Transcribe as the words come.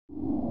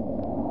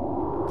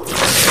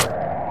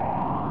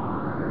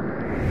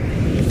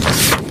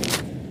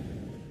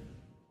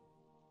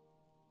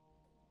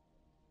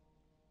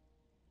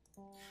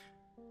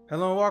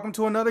Hello and welcome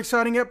to another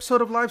exciting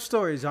episode of Life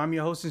Stories. I'm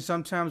your host and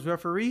sometimes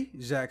referee,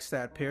 Zach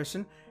Stat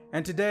Pearson,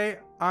 and today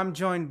I'm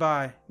joined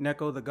by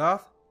Neko the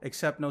Goth,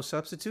 except no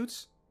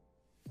substitutes.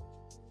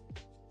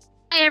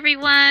 Hi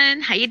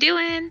everyone, how you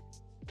doing?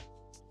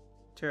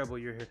 Terrible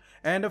you're here.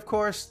 And of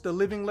course, the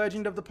living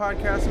legend of the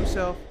podcast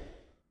himself,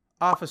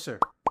 Officer.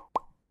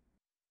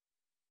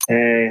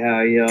 Hey, how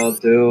y'all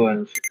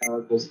doing?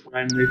 Chicago's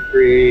finally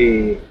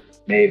free.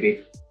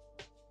 Maybe.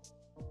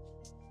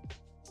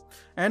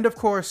 And of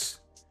course,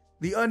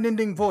 the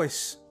unending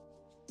voice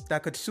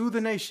that could soothe a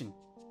nation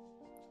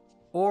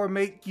or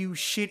make you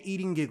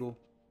shit-eating giggle,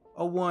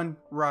 a one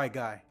Rye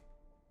Guy.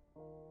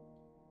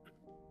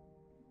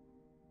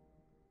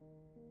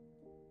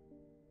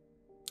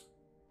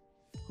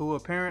 Who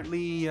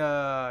apparently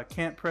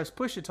can't press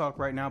push to talk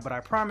right now, but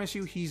I promise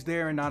you he's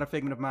there and not a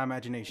figment of my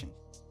imagination.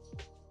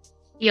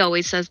 He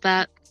always says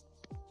that.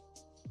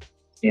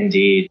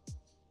 Indeed.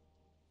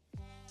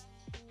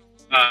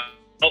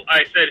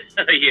 I said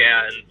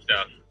yeah and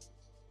stuff.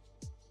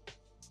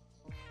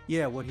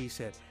 Yeah, what he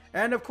said.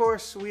 And of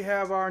course, we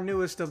have our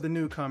newest of the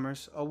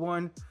newcomers, a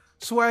one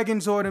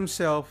Swaggin' Zord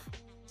himself,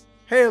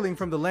 hailing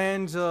from the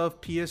lands of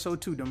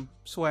S02,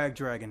 Swag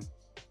Dragon.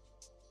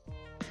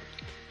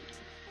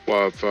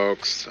 Well,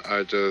 folks,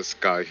 I just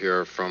got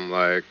here from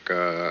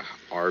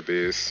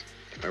Arby's.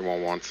 I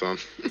won't want some.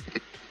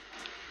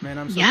 Man,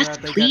 I'm so Yes,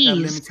 glad they please. got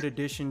that limited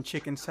edition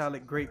chicken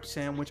salad grape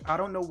sandwich. I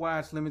don't know why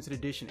it's limited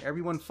edition.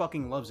 Everyone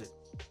fucking loves it.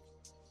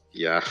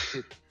 Yeah.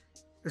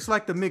 It's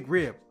like the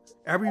McRib.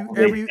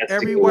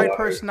 Every white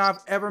person I've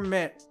ever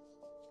met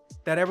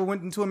that ever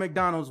went into a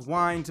McDonald's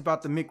whines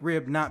about the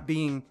McRib not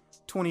being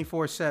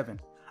 24/7.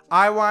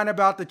 I whine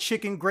about the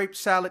chicken grape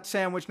salad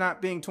sandwich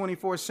not being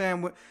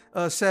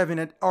 24/7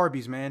 at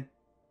Arby's, man.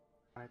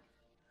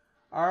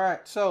 All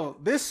right, so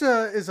this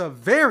is a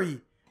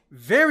very,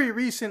 very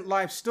recent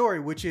life story,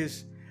 which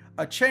is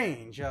a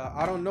change.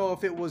 I don't know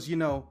if it was,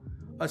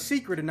 a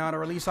secret or not,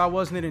 or at least I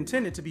wasn't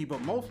intended to be,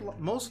 but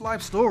most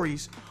life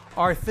stories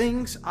are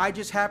things I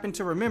just happen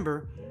to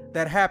remember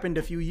that happened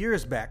a few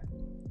years back.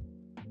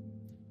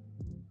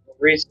 What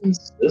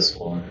reason's this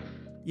one?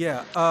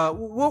 Yeah.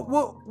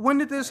 When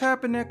did this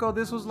happen, Neko?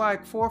 This was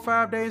like 4 or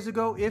 5 days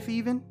ago, if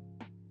even.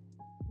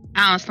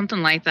 I don't know,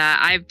 something like that.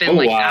 I've been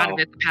out of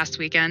it the past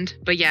weekend,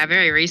 but yeah,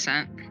 very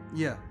recent.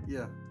 Yeah.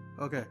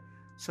 Okay.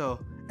 So,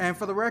 and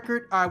for the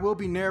record, I will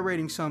be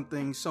narrating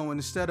something. So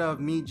instead of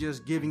me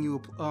just giving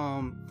you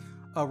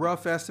a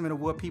rough estimate of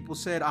what people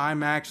said,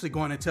 I'm actually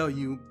going to tell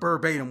you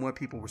verbatim what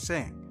people were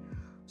saying.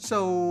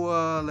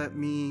 So let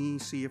me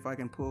see if I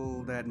can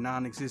pull that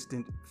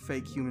non-existent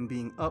fake human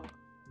being up.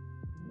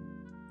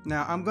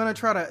 Now, I'm going to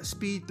try to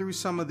speed through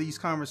some of these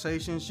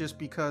conversations just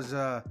because,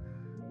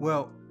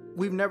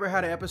 we've never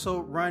had an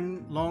episode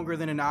run longer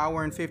than an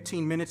hour and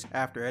 15 minutes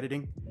after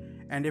editing.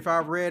 And if I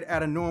read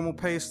at a normal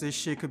pace, this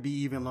shit could be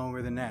even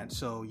longer than that.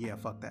 So, yeah,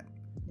 fuck that.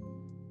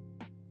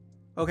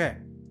 Okay,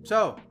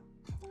 so,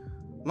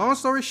 long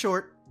story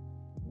short,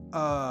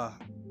 I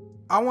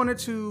wanted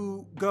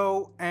to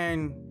go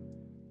and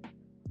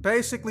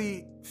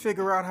basically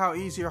figure out how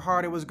easy or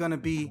hard it was going to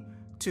be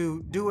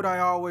to do what I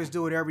always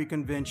do at every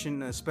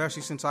convention,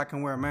 especially since I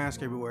can wear a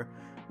mask everywhere,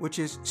 which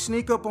is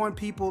sneak up on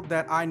people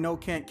that I know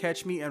can't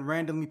catch me and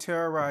randomly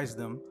terrorize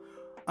them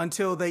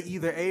until they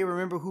either A,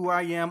 remember who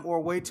I am,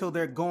 or wait till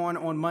they're gone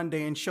on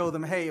Monday and show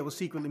them, hey, it was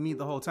secretly me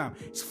the whole time.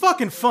 It's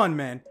fucking fun,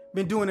 man.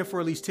 Been doing it for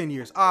at least 10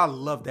 years. I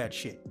love that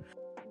shit.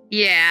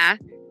 Yeah,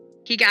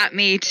 he got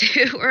me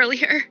too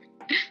earlier.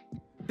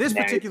 This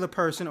particular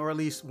person, or at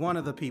least one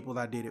of the people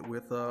I did it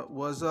with,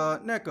 was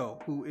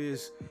Neko, who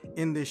is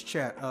in this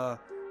chat. Oh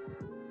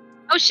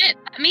shit,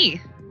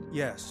 me.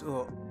 Yes,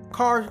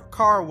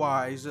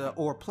 car-wise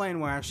or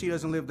plane-wise, she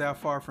doesn't live that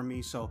far from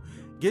me, so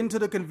getting to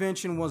the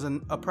convention was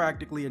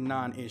practically a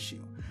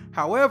non-issue.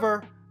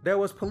 However, there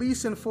was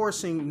police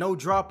enforcing no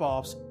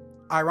drop-offs,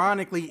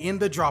 ironically, in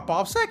the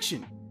drop-off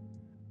section.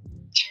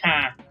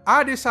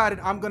 I decided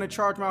I'm going to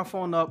charge my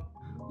phone up,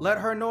 let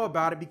her know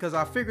about it, because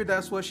I figured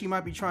that's what she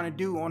might be trying to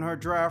do on her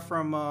drive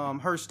from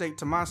her state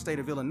to my state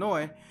of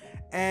Illinois,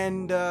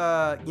 and,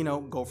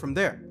 go from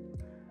there.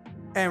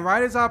 And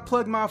right as I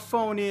plugged my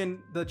phone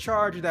in, the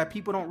charger that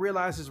people don't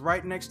realize is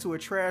right next to a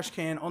trash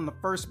can on the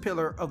first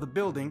pillar of the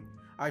building,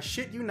 I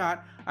shit you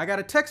not, I got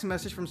a text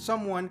message from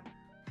someone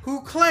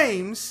who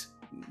claims,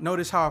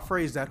 notice how I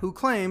phrased that, who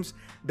claims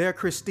they're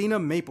Christina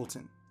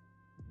Mapleton.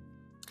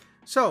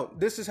 So,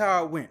 this is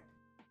how it went.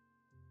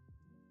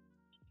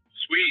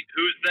 Sweet,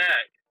 who's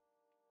that?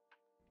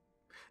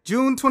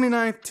 June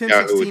 29th,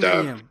 10:16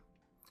 a.m.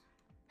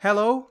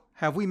 Hello,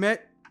 have we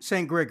met?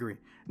 St. Gregory.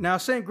 Now,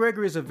 St.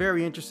 Gregory is a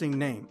very interesting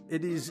name.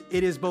 It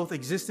is both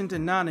existent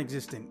and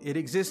non-existent. It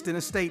exists in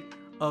a state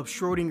of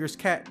Schrodinger's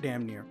cat,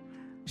 damn near.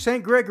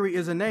 St. Gregory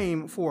is a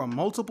name for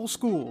multiple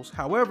schools.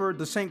 However,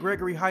 the St.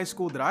 Gregory High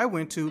School that I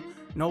went to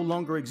no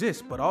longer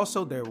exists, but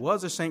also there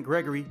was a St.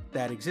 Gregory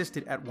that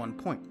existed at one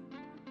point.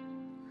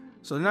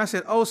 So then I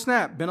said, oh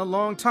snap, been a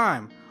long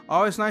time.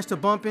 Always nice to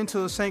bump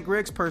into a St.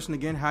 Greg's person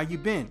again. How you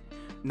been?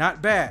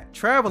 Not bad.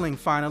 Traveling,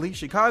 finally.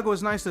 Chicago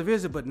is nice to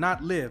visit, but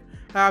not live.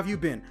 How have you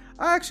been?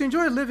 I actually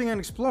enjoy living and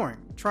exploring.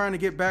 Trying to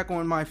get back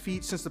on my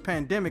feet since the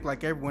pandemic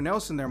like everyone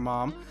else and their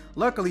mom.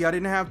 Luckily, I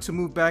didn't have to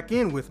move back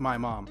in with my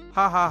mom.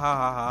 Ha ha ha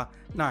ha ha.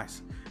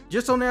 Nice.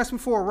 Just don't ask me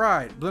for a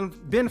ride.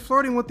 Been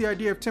flirting with the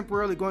idea of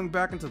temporarily going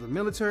back into the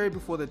military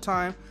before the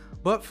time,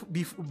 but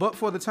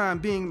for the time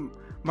being,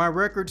 my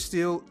record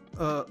still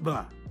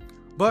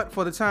But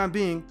for the time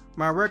being,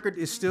 my record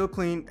is still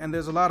clean, and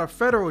there's a lot of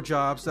federal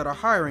jobs that are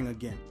hiring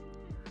again.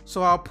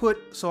 So I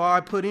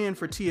put in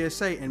for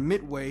TSA and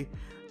Midway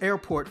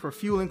Airport for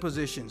fueling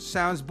positions.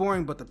 Sounds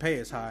boring, but the pay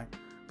is high.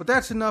 But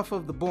that's enough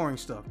of the boring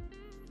stuff.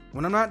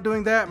 When I'm not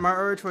doing that, my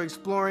urge for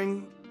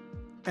exploring,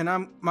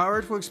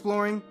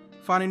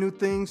 finding new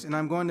things, and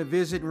I'm going to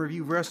visit and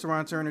review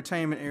restaurants or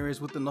entertainment areas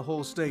within the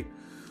whole state.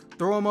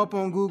 Throw them up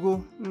on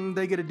Google,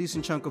 they get a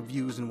decent chunk of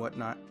views and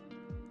whatnot.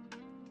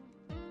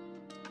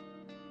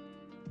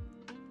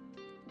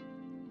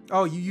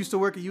 Oh, you used to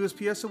work at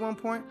USPS at one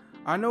point?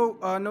 I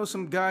know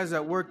some guys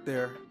that work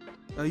there.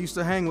 I used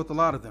to hang with a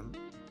lot of them.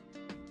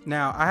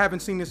 Now, I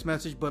haven't seen this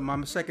message, but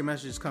my second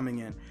message is coming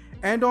in.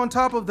 And on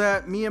top of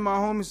that, me and my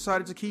homies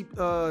decided to keep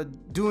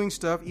doing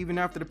stuff even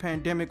after the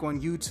pandemic on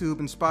YouTube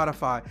and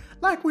Spotify,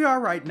 like we are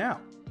right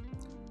now.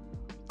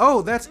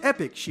 Oh, that's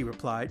epic, she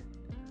replied.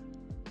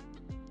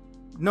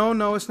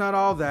 No, it's not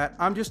all that.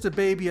 I'm just a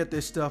baby at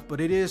this stuff,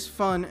 but it is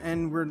fun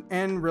and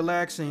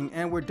relaxing,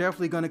 and we're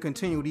definitely going to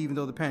continue it even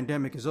though the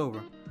pandemic is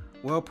over.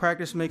 Well,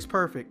 practice makes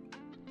perfect.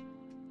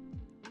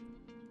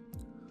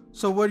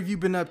 So what have you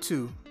been up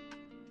to?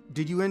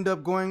 Did you end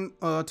up going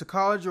to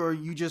college, or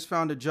you just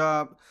found a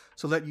job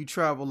to let you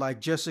travel like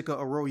Jessica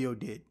Arroyo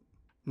did?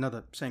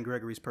 Another St.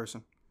 Gregory's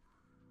person.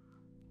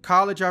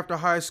 College after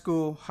high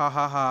school, ha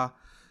ha ha.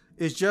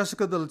 Is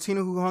Jessica the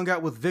Latina who hung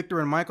out with Victor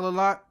and Michael a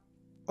lot?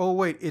 Oh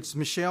wait, it's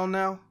Michelle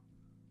now?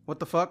 What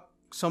the fuck?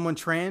 Someone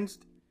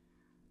transed?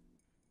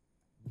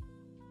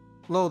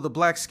 Lo, the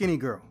black skinny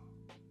girl.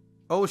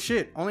 Oh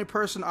shit, only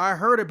person I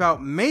heard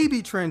about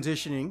maybe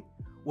transitioning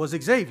was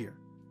Xavier.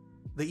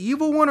 The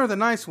evil one or the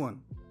nice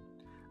one?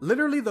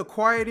 Literally the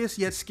quietest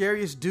yet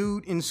scariest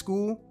dude in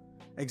school.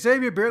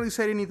 Xavier barely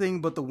said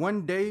anything, but the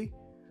one day,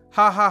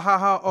 ha ha ha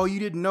ha, oh, you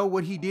didn't know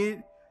what he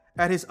did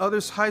at his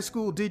other high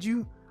school, did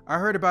you? I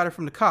heard about it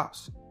from the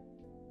cops.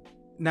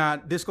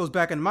 Now, this goes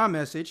back in my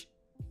message.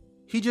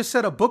 He just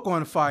set a book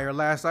on fire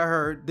last I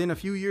heard. Then a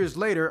few years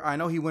later, I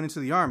know he went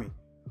into the army.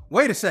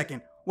 Wait a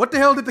second. What the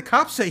hell did the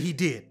cops say he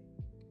did?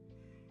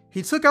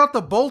 He took out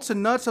the bolts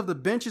and nuts of the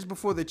benches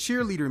before the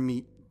cheerleader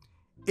meet.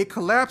 It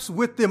collapsed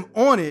with them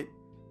on it.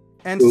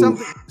 And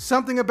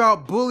something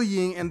about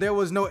bullying, and there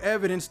was no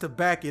evidence to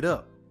back it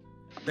up.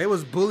 They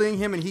was bullying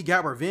him and he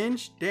got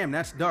revenge? Damn,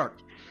 that's dark.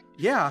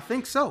 Yeah, I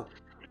think so.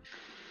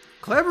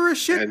 Clever as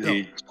shit,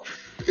 though.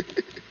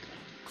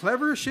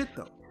 Clever as shit,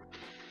 though.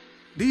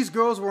 These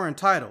girls were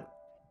entitled.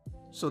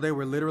 So they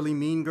were literally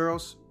mean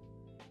girls.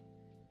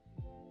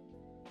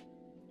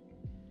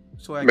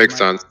 Makes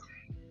sense.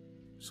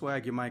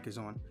 Swag, your mic is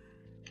on.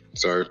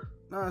 Sorry.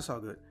 No, that's all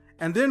good.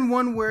 And then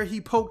one where he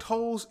poked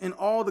holes in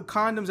all the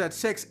condoms at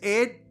sex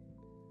ed.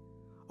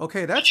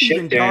 Okay, that's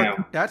even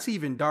dark. That's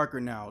even darker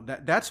now.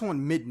 That's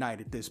on midnight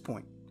at this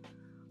point.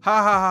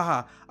 Ha ha ha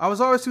ha. I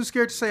was always too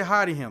scared to say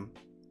hi to him.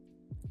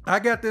 I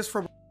got this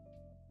from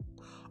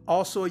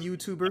also a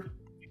YouTuber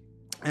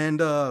and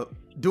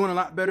doing a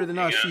lot better than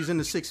us. She's in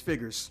the six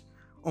figures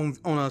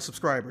on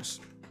subscribers.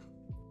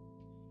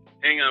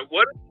 Hang on,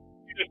 what?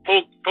 Just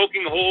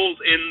poking holes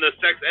in the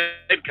sex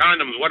ed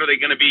condoms. What are they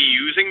going to be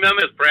using them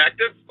as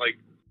practice? Like,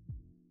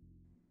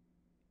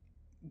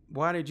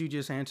 why did you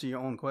just answer your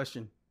own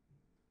question?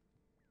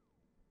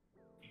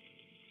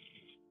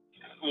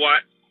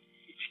 What?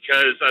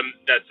 Because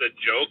that's a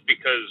joke.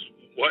 Because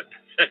what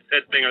that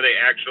thing, are they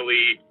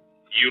actually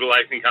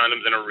utilizing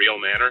condoms in a real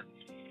manner?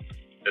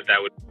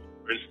 That would.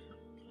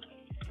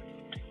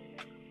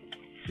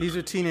 These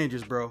are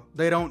teenagers, bro.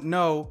 They don't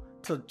know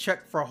to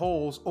check for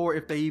holes or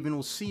if they even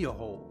will see a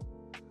hole.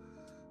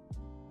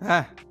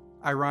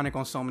 Ironic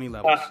on so many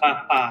levels.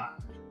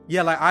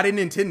 Yeah, like I didn't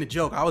intend to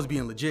joke. I was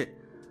being legit.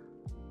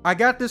 I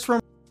got this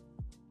from,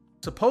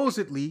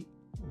 supposedly,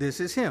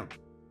 this is him.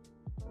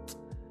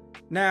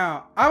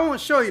 Now, I won't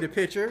show you the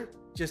picture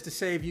just to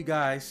save you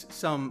guys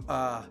some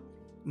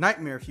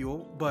nightmare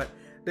fuel, but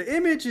the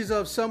image is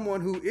of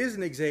someone who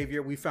isn't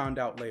Xavier, we found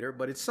out later,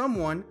 but it's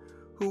someone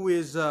who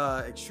is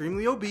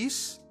extremely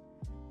obese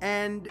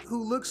and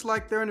who looks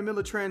like they're in the middle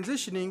of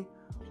transitioning,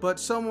 but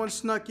someone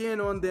snuck in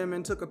on them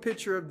and took a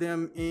picture of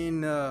them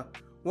in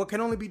what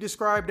can only be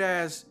described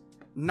as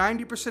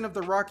 90% of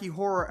the Rocky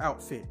Horror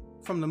outfit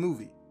from the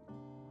movie.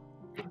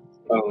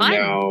 Oh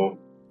no.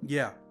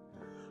 Yeah.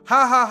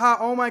 Ha ha ha,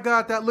 oh my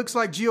god, that looks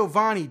like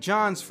Giovanni,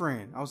 John's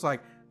friend. I was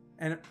like,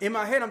 and in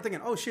my head I'm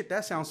thinking, oh shit,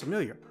 that sounds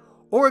familiar.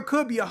 Or it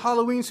could be a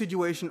Halloween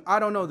situation, I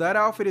don't know. That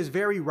outfit is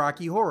very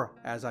Rocky Horror,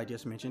 as I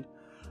just mentioned.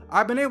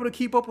 I've been able to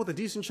keep up with a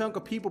decent chunk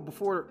of people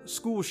before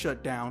school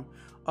shut down.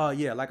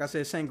 Yeah, like I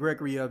said, St.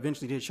 Gregory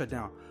eventually did shut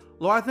down.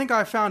 Well, I think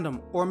I found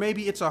him, or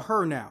maybe it's a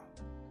her now.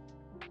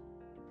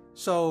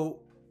 So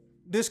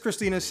this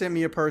Christina sent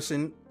me a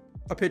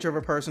picture of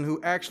a person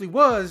who actually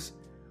was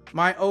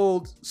my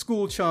old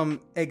school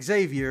chum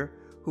Xavier,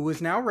 who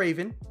is now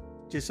Raven,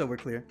 just so we're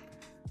clear.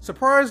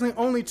 Surprisingly,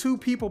 only 2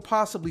 people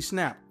possibly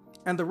snapped,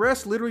 and the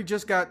rest literally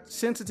just got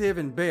sensitive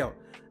and bailed.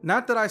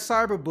 Not that I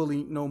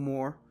cyberbully no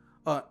more.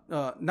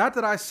 Not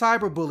that I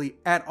cyberbully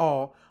at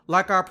all,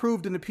 like I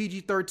proved in the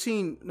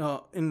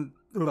PG-13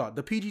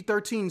 the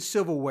PG-13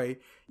 civil way.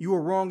 You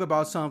were wrong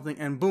about something,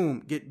 and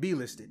boom, get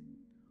B-listed.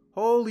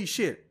 Holy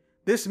shit.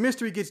 This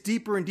mystery gets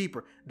deeper and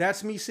deeper.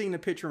 That's me seeing the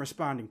picture and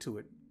responding to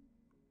it.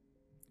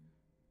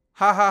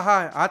 Ha ha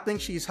ha, I think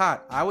she's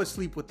hot. I would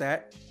sleep with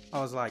that. I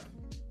was like,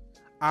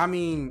 I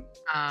mean,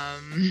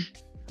 and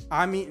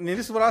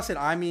this is what I said.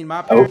 I mean,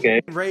 my parents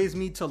raised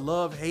me to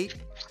love hate.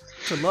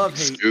 I'm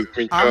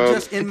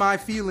just in my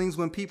feelings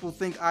when people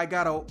think I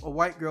got a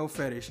white girl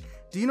fetish.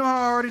 Do you know how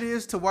hard it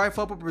is to wife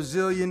up a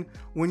Brazilian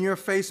when your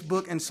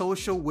Facebook and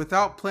social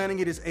without planning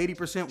it is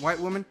 80% white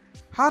woman?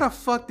 How the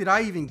fuck did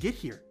I even get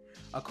here?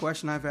 A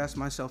question I've asked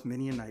myself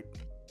many a night.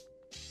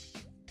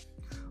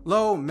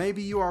 Lo,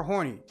 maybe you are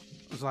horny.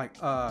 I was like,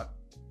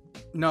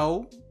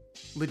 no,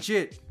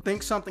 legit,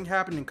 think something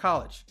happened in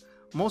college.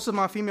 Most of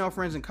my female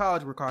friends in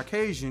college were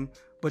Caucasian,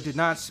 but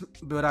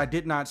I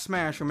did not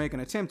smash or make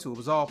an attempt to. It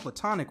was all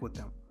platonic with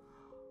them.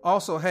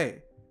 Also,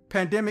 hey,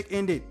 pandemic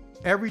ended.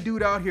 Every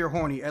dude out here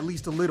horny, at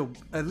least a little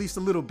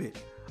bit.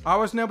 I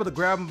was never the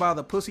grab him by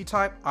the pussy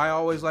type. I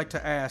always like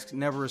to ask,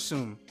 never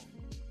assume.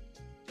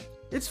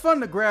 It's fun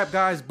to grab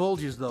guys'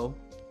 bulges though.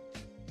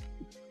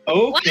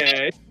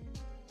 Okay.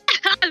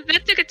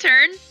 That took a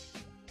turn.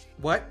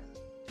 What?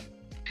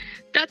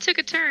 That took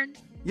a turn.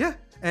 Yeah,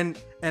 and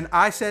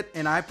I said,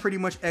 and I pretty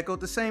much echoed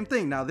the same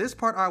thing. Now this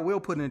part I will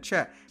put in the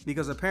chat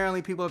because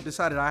apparently people have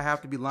decided I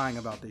have to be lying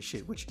about this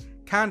shit, which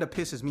kind of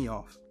pisses me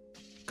off.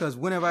 Because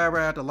when have I ever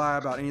had to lie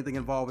about anything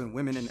involving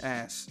women and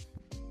ass?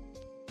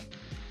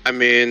 I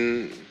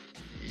mean,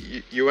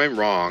 you ain't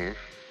wrong.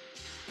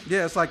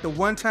 Yeah, it's like the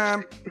one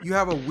time you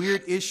have a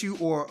weird issue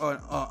or an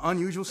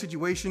unusual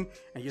situation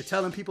and you're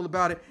telling people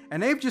about it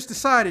and they've just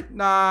decided,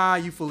 nah,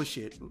 you full of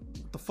shit.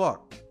 What the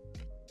fuck?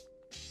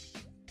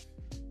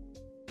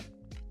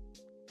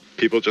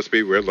 People just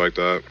be weird like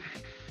that.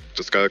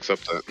 Just gotta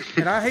accept that.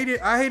 And I hate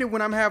it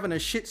when I'm having a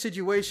shit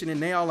situation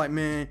and they all like,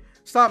 man,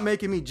 stop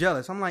making me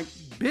jealous. I'm like,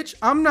 bitch,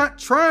 I'm not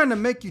trying to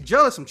make you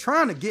jealous. I'm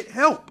trying to get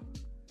help.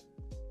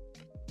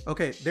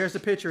 Okay, there's the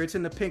picture. It's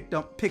in the pic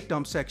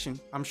dump section.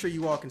 I'm sure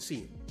you all can see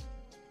it.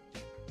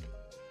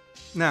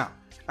 Now,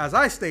 as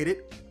I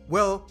stated,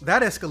 well,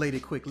 that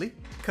escalated quickly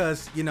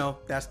because, you know,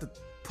 that's the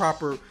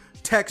proper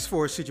text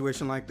for a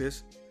situation like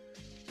this.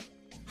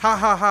 Ha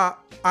ha ha,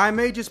 I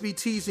may just be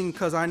teasing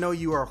because I know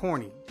you are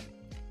horny.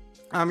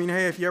 I mean,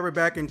 hey, if you're ever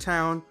back in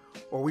town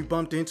or we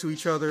bumped into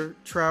each other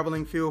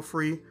traveling, feel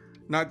free.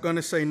 Not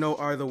gonna say no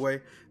either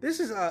way. This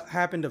has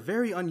happened a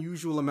very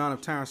unusual amount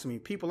of times to me.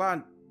 People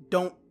I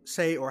don't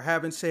say or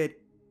haven't said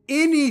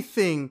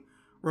anything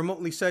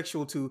remotely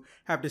sexual to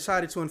have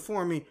decided to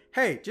inform me,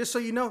 hey, just so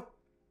you know,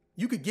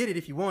 you could get it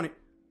if you want it.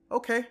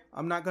 Okay,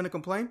 I'm not gonna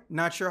complain.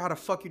 Not sure how the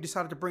fuck you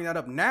decided to bring that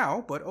up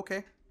now, but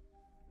okay.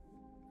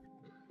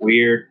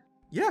 Weird.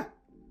 Yeah.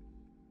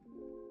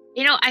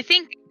 You know, I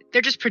think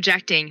they're just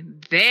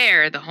projecting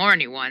they're the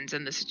horny ones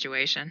in the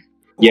situation.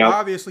 Well,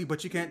 obviously,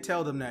 but you can't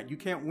tell them that. You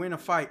can't win a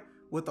fight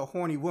with a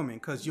horny woman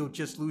because you'll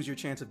just lose your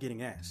chance of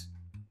getting ass.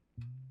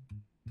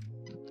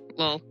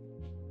 Well,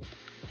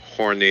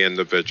 horny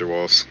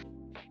individuals.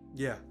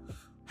 Yeah.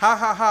 Ha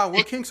ha ha.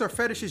 What kinks or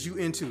fetishes you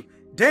into?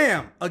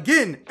 Damn.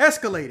 Again,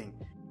 escalating.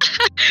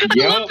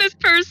 I love this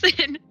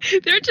person.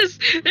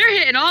 They're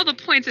hitting all the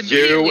points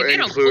immediately.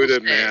 You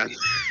included, man.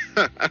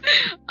 Oh,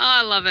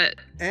 I love it.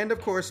 And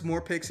of course, more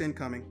pics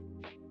incoming.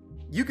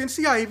 You can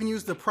see I even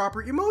used the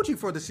proper emoji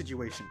for the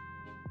situation.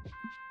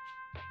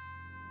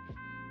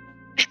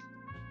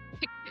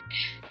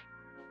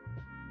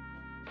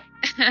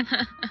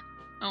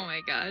 Oh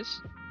my gosh.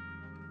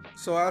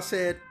 So I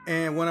said,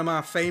 and one of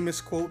my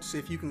famous quotes,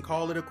 if you can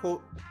call it a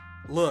quote,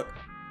 look,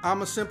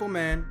 I'm a simple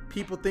man.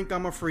 People think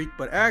I'm a freak,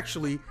 but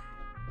actually,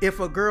 if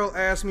a girl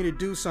asks me to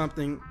do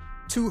something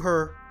to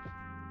her,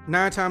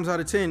 9 times out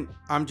of 10,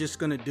 I'm just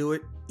going to do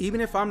it. Even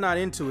if I'm not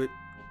into it,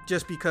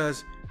 just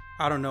because,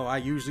 I don't know, I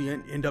usually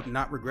end up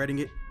not regretting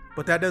it.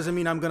 But that doesn't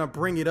mean I'm going to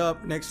bring it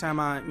up next time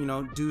I,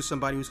 do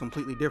somebody who's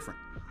completely different.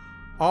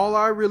 All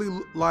I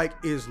really like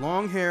is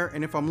long hair,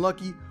 and if I'm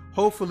lucky,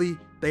 hopefully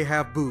they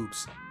have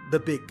boobs. The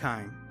big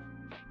kind.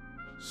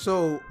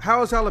 So,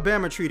 how is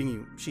Alabama treating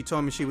you? She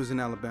told me she was in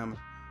Alabama.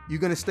 You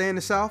gonna stay in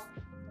the South?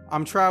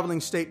 I'm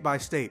traveling state by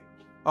state.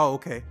 Oh,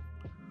 okay.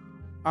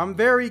 I'm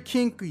very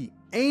kinky.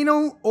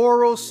 Anal,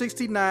 oral,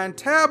 69,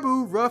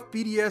 taboo, rough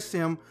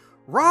BDSM,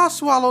 raw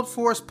swallowed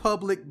force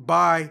public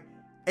by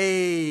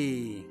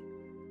a...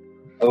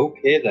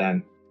 Okay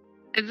then.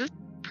 Is this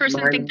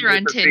person think they're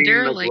on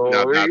Tinder? The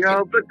glory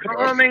of the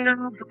coming of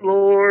the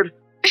Lord.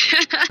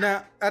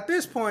 Now, at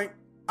this point,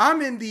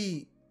 I'm in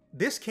the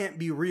this can't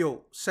be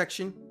real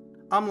section.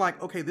 I'm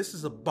like, okay, this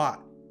is a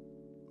bot.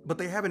 But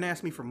they haven't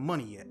asked me for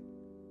money yet.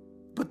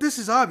 But this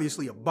is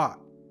obviously a bot.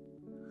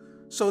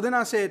 So then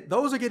I said,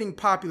 those are getting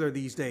popular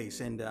these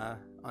days, and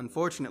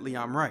unfortunately,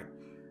 I'm right.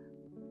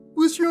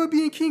 What's wrong with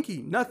being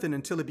kinky? Nothing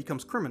until it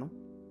becomes criminal.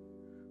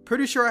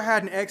 Pretty sure I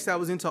had an ex that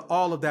was into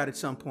all of that at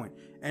some point.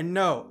 And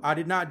no, I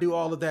did not do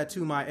all of that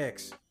to my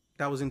ex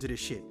that was into this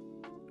shit.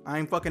 I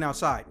ain't fucking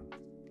outside.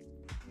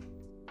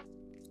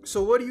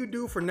 So what do you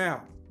do for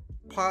now?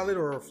 Pilot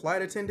or a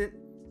flight attendant?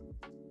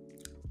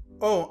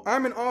 Oh,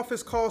 I'm an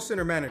office call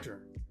center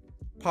manager.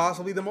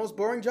 Possibly the most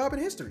boring job in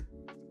history.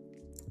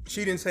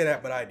 She didn't say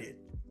that, but I did.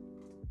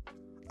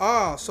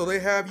 Ah, so they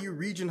have you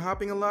region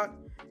hopping a lot?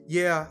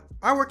 Yeah,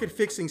 I work at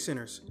fixing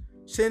centers.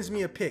 Sends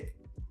me a pic.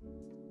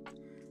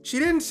 She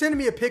didn't send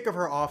me a pic of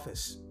her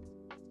office.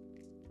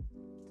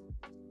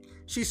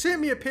 She sent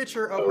me a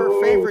picture of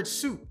her favorite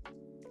suit.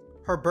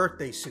 Her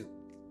birthday suit.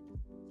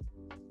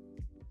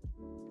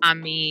 I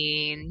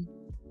mean...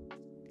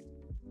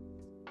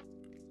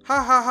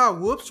 Ha ha ha,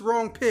 whoops,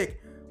 wrong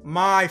pic.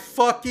 My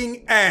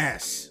fucking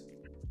ass.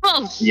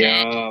 Bullshit.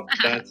 Yeah,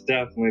 that's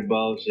definitely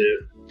bullshit.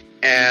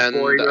 And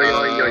who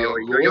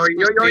was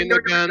Christine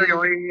again?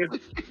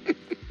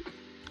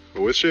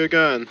 Who was she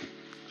again?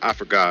 I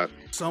forgot.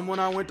 Someone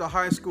I went to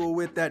high school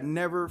with that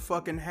never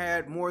fucking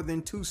had more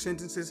than 2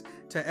 sentences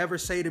to ever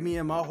say to me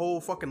in my whole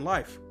fucking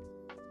life.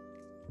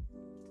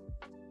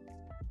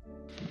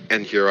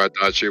 And here I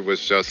thought she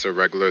was just a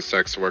regular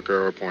sex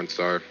worker or porn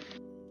star.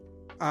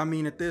 I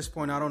mean, at this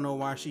point, I don't know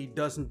why she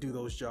doesn't do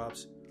those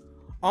jobs.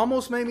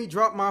 Almost made me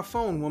drop my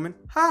phone, woman.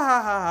 Ha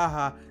ha ha ha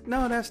ha.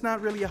 No, that's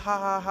not really a ha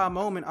ha ha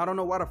moment. I don't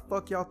know why the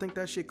fuck y'all think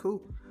that shit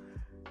cool.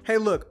 Hey,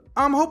 look,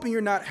 I'm hoping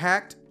you're not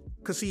hacked.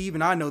 Cause see,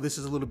 even I know this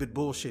is a little bit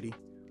bullshitty.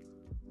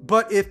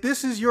 But if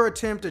this is your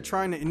attempt at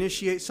trying to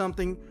initiate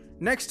something,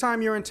 next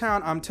time you're in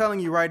town, I'm telling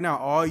you right now,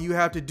 all you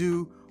have to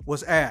do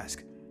was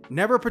ask.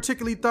 Never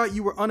particularly thought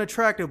you were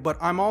unattractive, but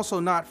I'm also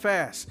not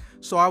fast.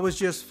 So I was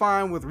just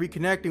fine with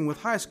reconnecting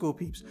with high school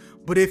peeps.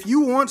 But if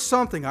you want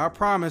something, I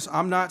promise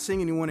I'm not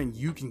seeing anyone and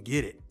you can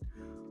get it.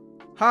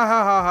 Ha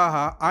ha ha ha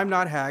ha, I'm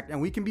not hacked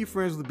and we can be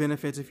friends with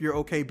benefits if you're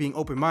okay being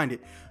open-minded.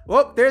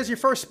 Well, there's your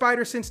first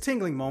spider sense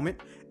tingling moment.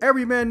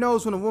 Every man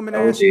knows when a woman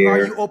asks you,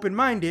 are you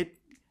open-minded?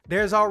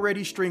 There's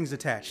already strings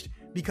attached.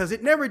 Because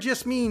it never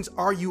just means,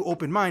 are you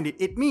open-minded?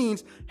 It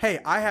means, hey,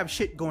 I have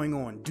shit going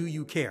on. Do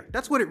you care?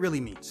 That's what it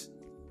really means.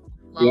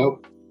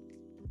 Yep.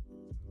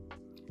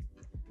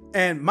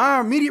 And my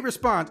immediate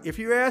response, if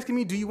you're asking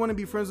me, do you want to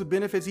be friends with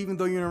benefits even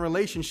though you're in a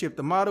relationship?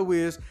 The motto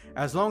is,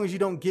 as long as you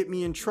don't get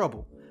me in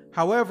trouble.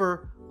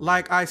 However,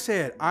 like I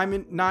said,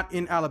 not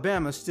in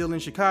Alabama, still in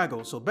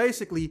Chicago. So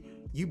basically,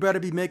 you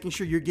better be making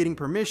sure you're getting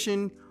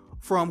permission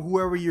from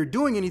whoever you're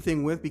doing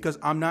anything with, because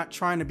I'm not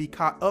trying to be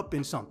caught up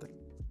in something.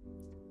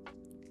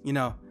 You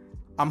know,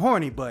 I'm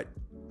horny, but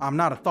I'm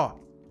not a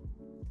thought.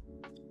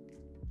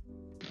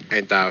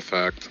 Ain't that a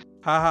fact?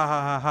 Ha ha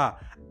ha ha ha.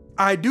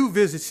 I do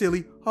visit,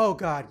 silly. Oh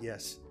God,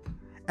 yes.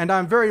 And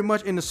I'm very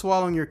much into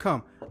swallowing your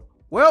cum.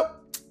 Well,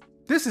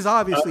 this is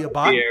obviously a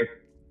bot.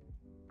 Dear.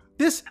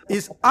 This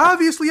is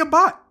obviously a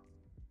bot.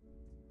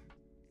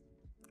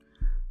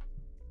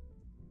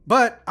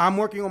 But I'm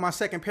working on my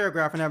second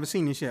paragraph and haven't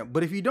seen this yet.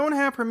 But if you don't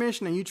have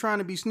permission and you're trying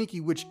to be sneaky,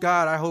 which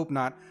God, I hope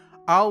not,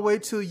 I'll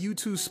wait till you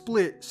two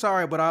split.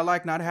 Sorry, but I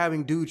like not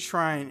having dudes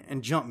try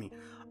and jump me.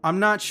 I'm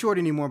not short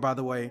anymore, by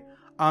the way.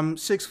 I'm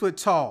 6 foot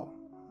tall.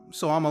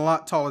 So I'm a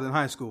lot taller than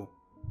high school.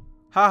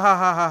 Ha ha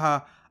ha ha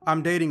ha.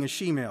 I'm dating a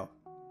she-male.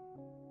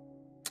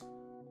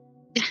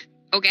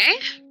 Okay.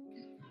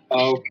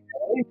 Okay.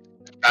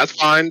 That's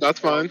fine. That's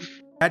fine.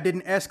 That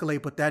didn't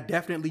escalate, but that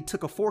definitely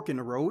took a fork in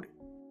the road.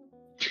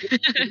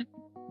 It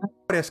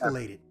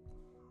escalated.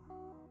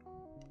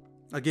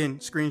 Again,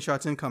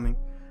 screenshots incoming.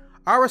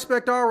 I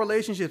respect all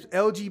relationships.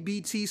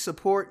 LGBT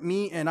support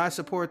me and I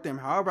support them.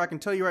 However, I can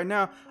tell you right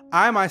now,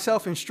 I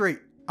myself am straight.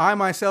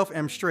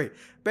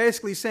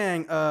 Basically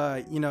saying,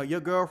 your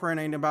girlfriend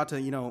ain't about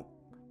to,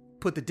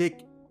 put the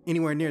dick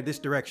anywhere near this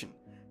direction.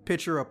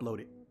 Picture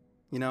uploaded,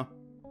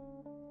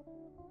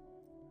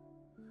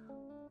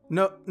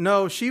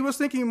 No, she was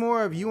thinking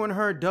more of you and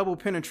her double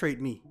penetrate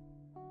me.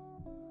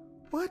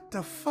 What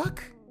the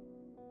fuck?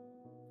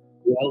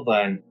 Well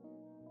then.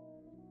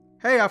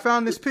 Hey, I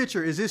found this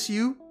picture. Is this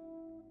you?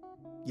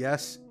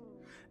 Yes.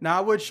 Now,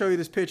 I would show you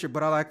this picture,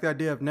 but I like the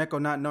idea of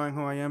Neko not knowing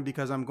who I am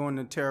because I'm going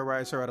to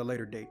terrorize her at a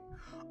later date.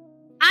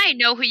 I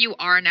know who you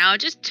are now.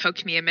 It just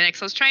took me a minute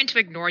because I was trying to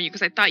ignore you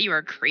because I thought you were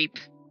a creep.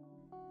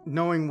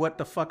 Knowing what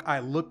the fuck I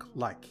look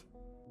like.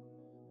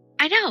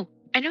 I know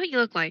what you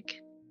look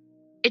like.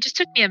 It just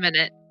took me a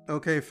minute.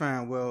 Okay,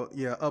 fine. Well,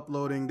 yeah,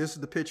 uploading. This is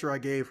the picture I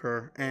gave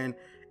her. And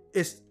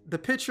it's the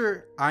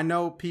picture I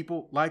know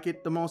people like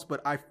it the most,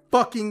 but I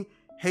fucking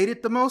hate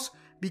it the most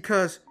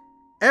because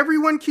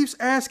everyone keeps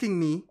asking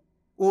me,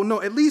 well,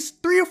 no, at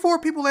least 3 or 4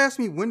 people ask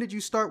me, when did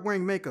you start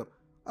wearing makeup?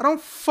 I don't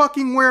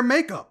fucking wear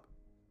makeup.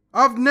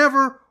 I've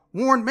never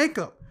worn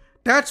makeup.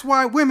 That's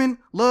why women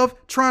love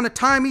trying to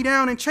tie me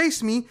down and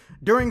chase me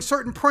during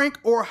certain prank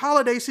or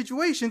holiday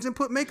situations and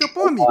put makeup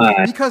on me.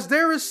 Because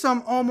there is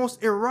some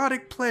almost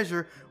erotic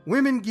pleasure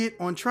women get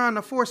on trying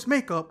to force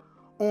makeup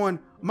on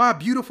my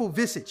beautiful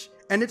visage.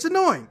 And it's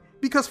annoying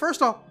Because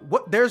first off,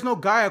 there's no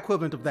guy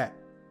equivalent of that.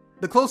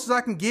 The closest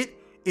I can get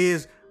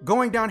is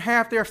going down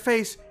half their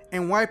face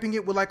and wiping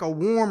it with like a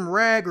warm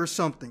rag or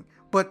something.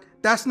 But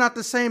that's not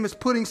the same as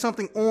putting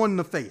something on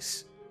the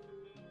face.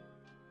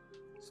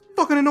 It's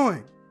fucking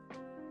annoying.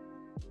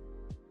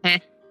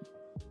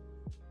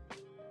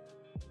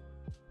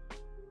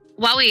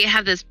 While we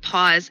have this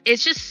pause,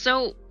 it's just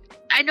so...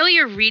 I know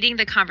you're reading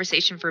the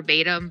conversation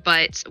verbatim,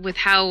 but with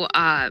how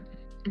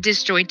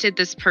disjointed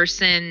this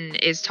person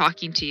is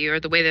talking to you, or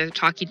the way they're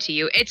talking to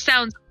you, it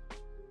sounds...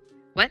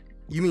 What?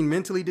 You mean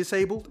mentally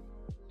disabled?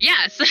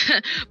 Yes.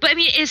 But I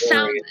mean, it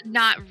sounds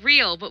not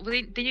real. But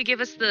then you give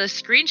us the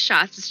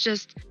screenshots. It's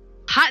just,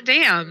 hot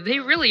damn. They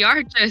really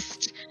are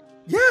just...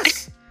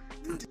 Yes!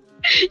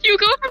 You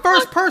go from...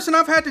 First person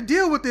I've had to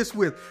deal with this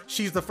with.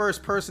 She's the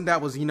first person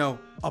that was,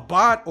 a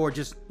bot or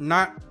just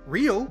not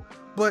real.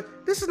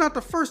 But this is not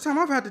the first time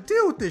I've had to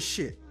deal with this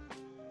shit.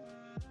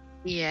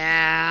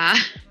 Yeah.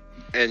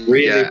 And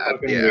Really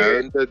at the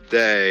end of the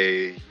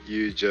day,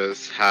 you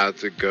just had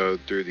to go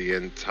through the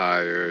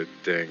entire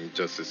thing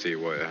just to see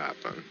what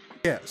happened.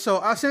 Yeah, so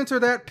I sent her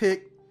that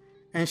pic,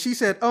 and she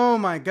said, "Oh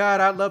my God,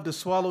 I'd love to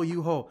swallow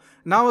you whole."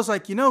 And I was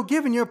like,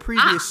 given your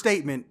previous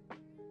statement,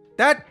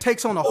 that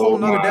takes on a whole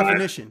nother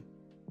definition.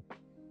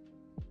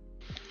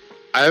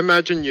 I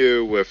imagine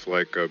you with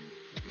like a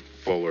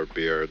fuller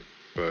beard,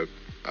 but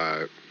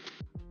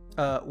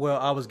well,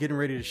 I was getting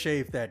ready to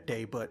shave that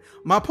day, but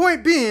my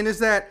point being is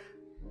that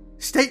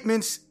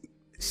statements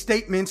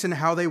and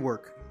how they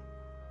work.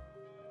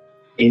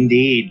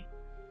 Indeed.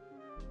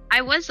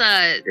 I was,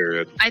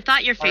 period. I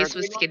thought your face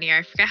was skinnier.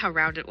 I forgot how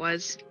round it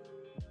was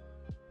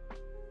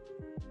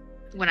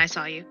when I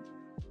saw you.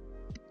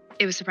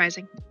 It was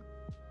surprising.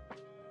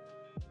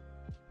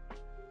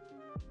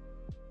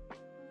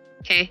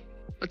 Hey,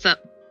 what's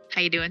up?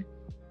 How you doing?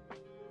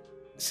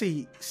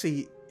 See,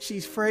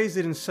 she's phrased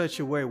it in such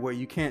a way where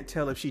you can't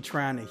tell if she's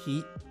trying to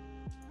heat,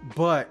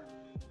 but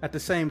at the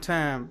same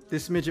time,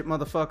 this midget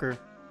motherfucker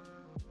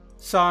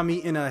saw me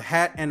in a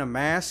hat and a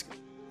mask.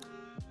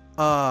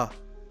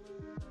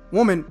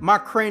 Woman, my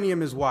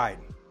cranium is wide.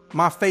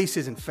 My face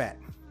isn't fat.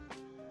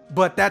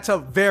 But that's a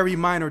very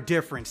minor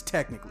difference,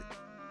 technically.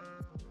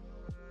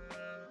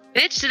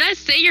 Bitch, did I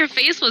say your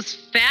face was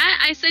fat?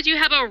 I said you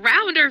have a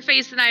rounder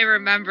face than I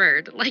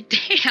remembered. Like,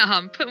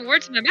 damn, putting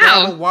words in my I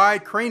have mouth. a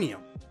wide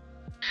cranium.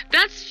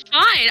 That's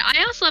fine.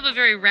 I also have a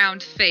very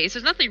round face.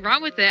 There's nothing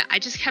wrong with it. I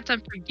just kept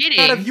on forgetting.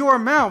 Out of your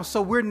mouth, so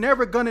we're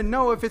never gonna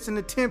know if it's an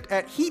attempt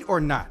at heat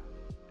or not.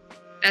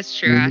 That's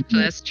true,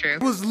 actually. That's true.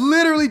 It was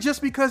literally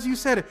just because you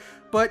said it.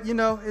 But,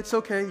 it's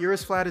okay. You're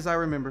as flat as I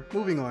remember.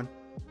 Moving on.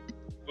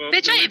 Well,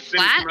 Bitch, I ain't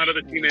flat. Out of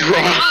the teenage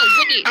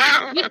Oh, wait.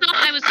 You thought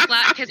I was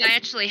flat because I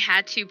actually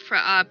had to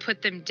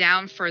put them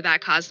down for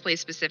that cosplay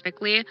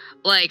specifically.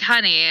 Like,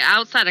 honey,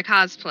 outside of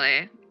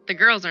cosplay, the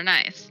girls are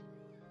nice.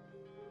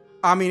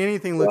 I mean,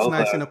 anything looks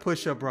nice in a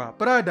push-up bra,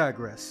 but I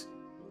digress.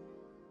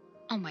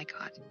 Oh my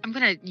God. I'm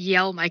going to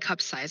yell my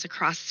cup size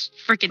across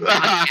freaking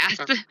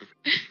podcast.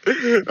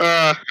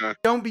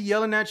 Don't be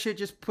yelling that shit.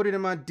 Just put it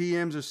in my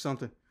DMs or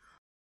something.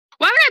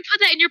 Why would I put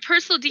that in your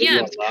personal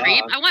DMs,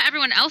 creep? I want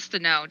everyone else to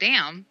know.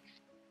 Damn.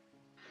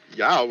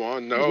 Yeah, I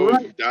want to know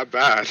that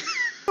bad.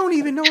 I don't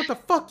even know what the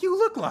fuck you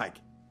look like.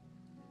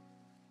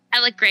 I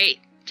look great.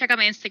 Check out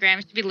my Instagram.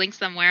 It should be linked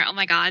somewhere. Oh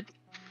my God.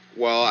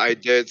 Well, I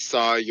did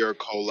saw your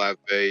collab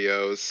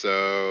video,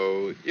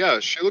 so yeah,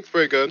 she looks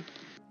pretty good.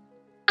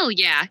 Oh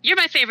yeah, you're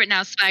my favorite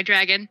now, Spy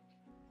Dragon.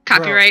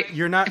 Copyright. Bro,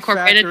 you're not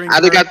incorporated.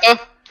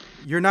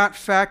 You're not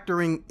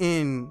factoring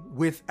in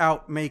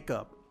without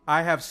makeup.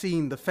 I have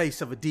seen the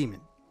face of a demon.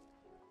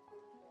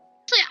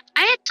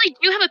 I actually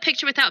do have a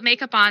picture without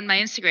makeup on my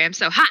Instagram,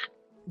 so ha!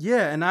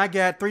 Yeah, and I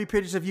got 3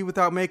 pictures of you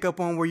without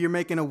makeup on where you're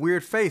making a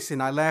weird face,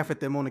 and I laugh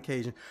at them on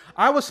occasion.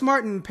 I was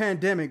smart in the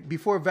pandemic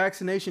before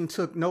vaccination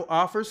took no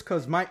offers,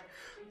 because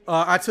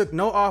I took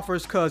no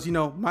offers because,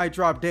 might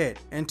drop dead.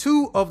 And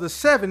 2 of the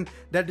 7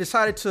 that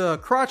decided to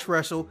crotch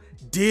wrestle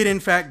did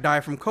in fact die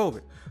from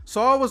COVID.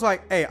 So I was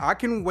like, hey, I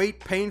can wait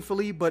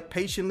painfully but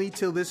patiently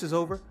till this is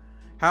over.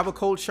 Have a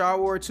cold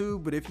shower or 2,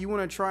 but if you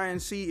want to try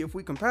and see if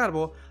we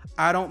compatible,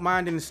 I don't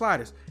mind in the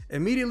slightest.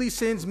 Immediately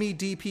sends me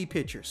DP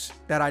pictures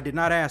that I did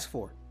not ask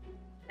for.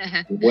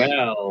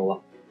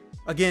 Well.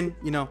 Again,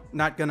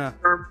 not gonna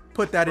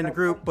put that in the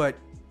group, but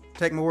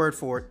take my word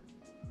for it.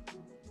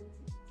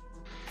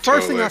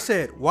 First thing I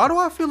said, why do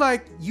I feel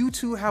like you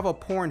two have a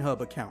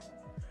Pornhub account?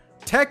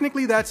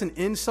 Technically, that's an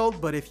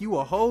insult, but if you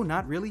a hoe,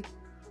 not really.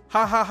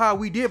 Ha ha ha,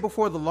 we did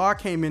before the law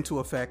came into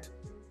effect.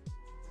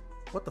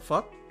 What the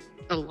fuck?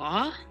 The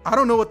law? I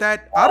don't know what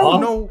that... I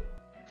don't know...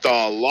 The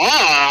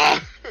law?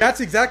 That's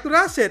exactly what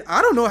I said.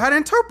 I don't know how to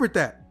interpret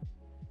that.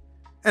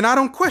 And I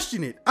don't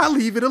question it. I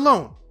leave it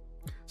alone.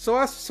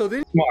 So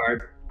then...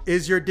 Smart.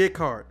 Is your dick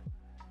hard?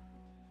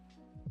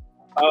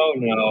 Oh,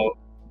 no.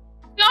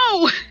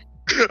 No!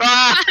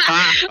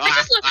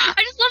 I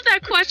just love that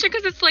question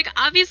because it's like,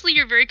 obviously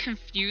you're very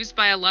confused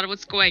by a lot of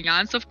what's going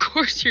on, so of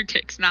course your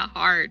dick's not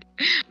hard.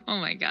 Oh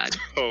my God.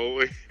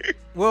 Holy.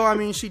 Well, I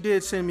mean, she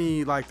did send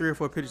me like 3 or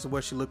 4 pictures of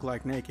what she looked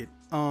like naked.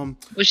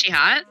 Was she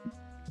hot?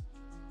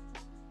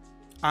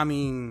 I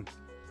mean,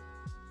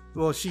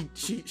 well,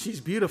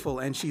 she's beautiful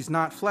and she's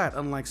not flat,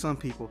 unlike some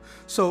people.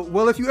 So,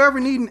 well, if you ever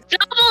need an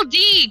Double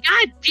D,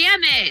 god damn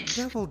it!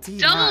 double D,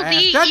 Double my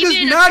ass, D, that does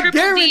even a not triple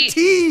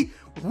guarantee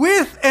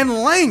width and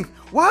length.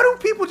 Why do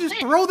people just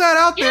throw that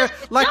out Yes, there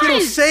it like it'll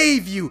does.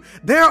 save you?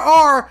 There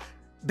are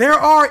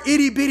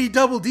itty bitty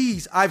double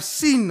Ds. I've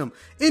seen them.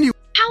 Anyway.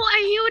 How are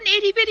you an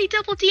itty bitty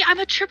double D? I'm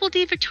a triple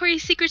D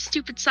Victoria's Secret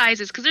stupid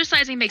sizes because their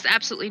sizing makes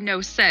absolutely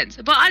no sense.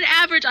 But on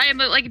average, I am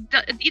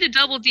need a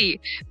double D.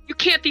 You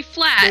can't be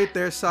flat.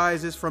 Their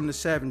sizes from the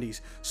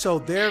 70s. So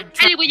they're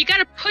Anyway, you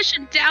gotta push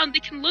them down. They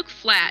can look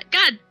flat.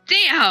 God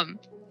damn.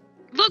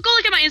 Go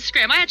look at my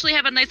Instagram. I actually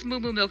have a nice Moo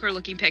Moo Milker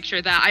looking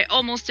picture that I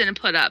almost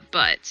didn't put up,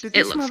 but Did it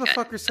this looks good.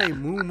 motherfucker say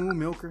Moo Moo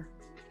Milker?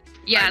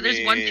 Yeah, I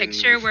there's one mean-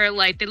 picture where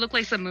they look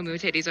like some Moo Moo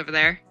titties over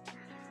there.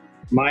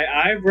 My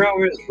eyebrow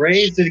is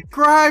raised and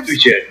Describes.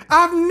 shit.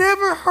 I've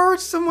never heard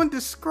someone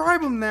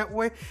describe him that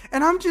way,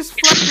 and I'm just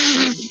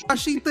fluttering how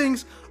she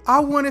thinks I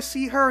want to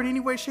see her in any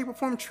way, shape, or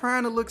form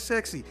trying to look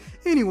sexy.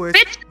 Anyways,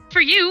 Bitch,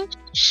 for you.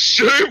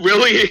 Should it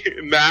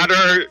really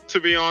matter? To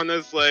be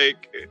honest,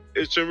 like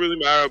it shouldn't really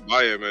matter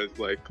by him. It's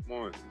like, come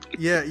on.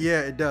 yeah,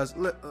 it does.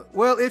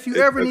 Well, if you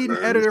It ever need an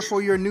does. editor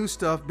for your new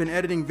stuff, been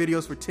editing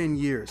videos for 10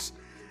 years,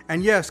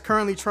 and yes,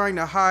 currently trying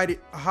to hide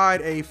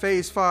a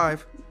Phase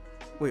 5.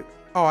 Wait.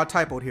 Oh, I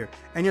typoed here.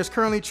 And yes,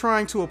 currently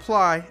trying to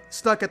apply,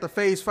 stuck at the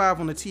Phase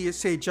 5 on the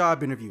TSA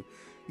job interview.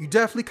 You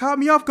definitely caught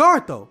me off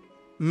guard, though.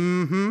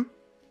 Mm-hmm.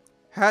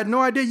 Had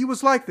no idea you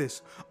was like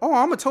this. Oh,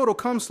 I'm a total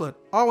cum slut.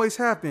 Always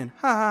have been.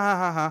 Ha ha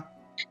ha ha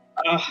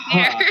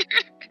ha.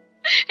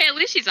 Hey, at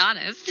least she's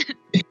honest.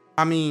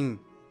 I mean,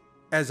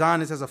 as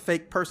honest as a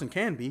fake person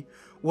can be.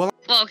 Well,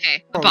 Well,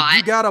 okay, bro, but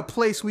you got a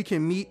place we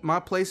can meet.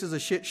 My place is a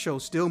shit show.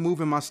 Still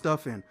moving my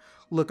stuff in.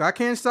 Look, I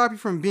can't stop you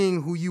from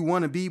being who you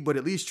want to be, but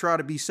at least try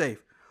to be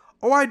safe.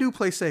 Oh, I do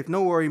play safe.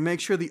 No worry. Make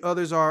sure the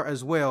others are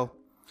as well.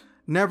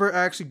 Never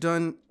actually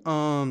done,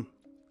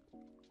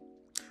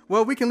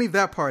 well, we can leave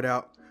that part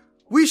out.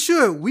 We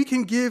should. We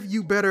can give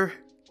you better.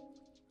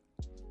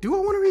 Do I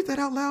want to read that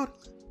out loud?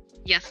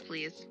 yes,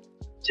 please.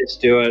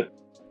 Just do it.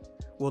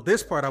 Well,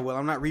 this part I will.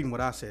 I'm not reading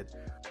what I said.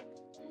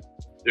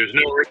 There's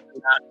no reason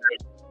not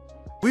to.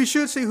 We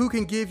should see who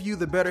can give you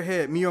the better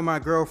head, me or my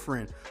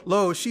girlfriend.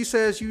 Lo, she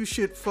says you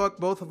should fuck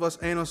both of us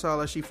anal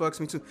style as she fucks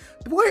me too.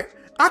 Boy,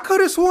 I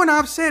could have sworn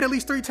I've said at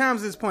least 3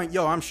 times at this point,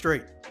 yo, I'm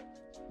straight.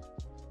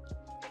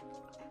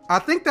 I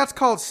think that's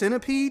called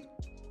centipede.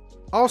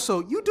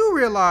 Also, you do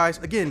realize,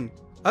 again,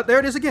 there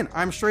it is again.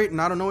 I'm straight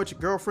and I don't know what your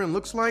girlfriend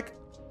looks like.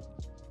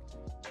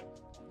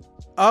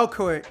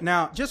 Okay,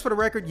 now, just for the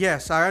record,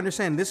 yes, I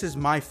understand this is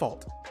my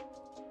fault.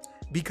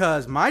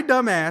 Because my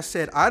dumb ass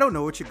said, I don't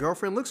know what your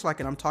girlfriend looks like,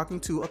 and I'm talking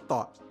to a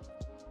thought.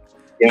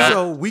 Yeah.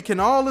 So we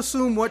can all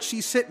assume what she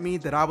sent me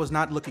that I was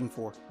not looking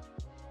for.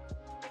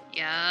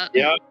 Yeah.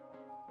 Yeah.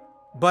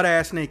 Butt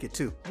ass naked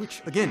too,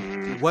 which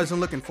again,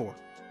 wasn't looking for.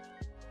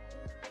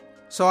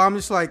 So I'm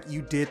just like,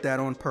 you did that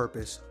on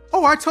purpose.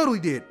 Oh, I totally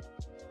did.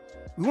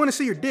 We want to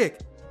see your dick.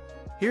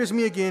 Here's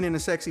me again in a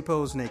sexy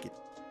pose naked.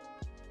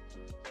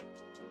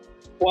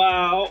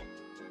 Wow.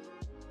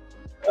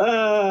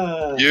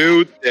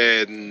 You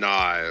did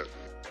not.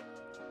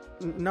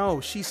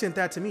 No, she sent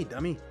that to me,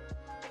 dummy.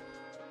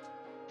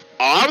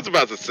 Oh, I was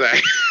about to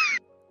say.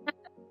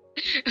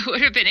 It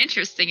would have been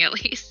interesting at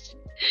least.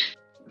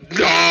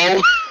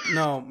 No.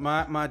 No,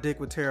 my dick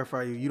would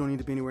terrify you. You don't need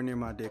to be anywhere near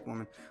my dick,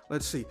 woman.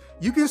 Let's see.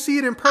 You can see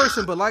it in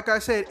person, but like I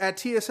said, at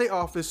TSA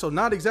office, so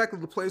not exactly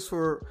the place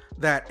for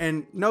that.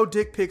 And no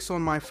dick pics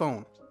on my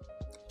phone.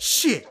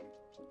 Shit.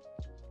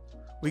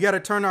 We got to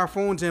turn our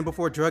phones in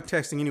before drug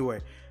testing anyway.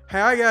 Hey,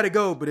 I got to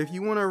go, but if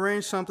you want to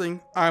arrange something,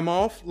 I'm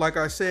off. Like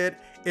I said,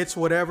 it's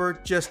whatever.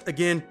 Just,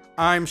 again,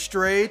 I'm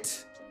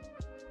straight.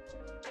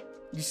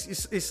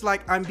 It's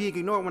like I'm being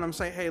ignored when I'm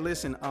saying, hey,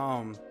 listen,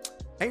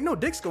 ain't no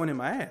dicks going in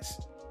my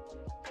ass.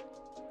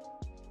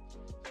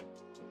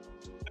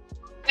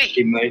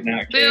 He might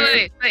not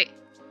care. Wait.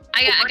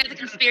 I got the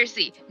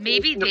conspiracy.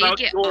 Maybe they about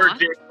get your off.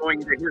 dick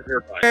going into his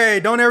hair pipe. Hey,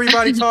 don't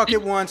everybody talk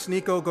at once.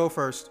 Nico, go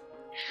first.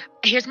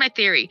 Here's my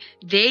theory.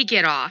 They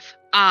get off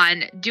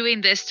on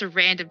doing this to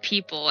random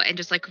people and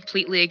just like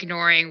completely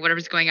ignoring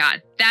whatever's going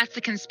on. That's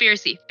the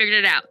conspiracy.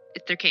 Figured it out.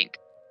 It's their kink.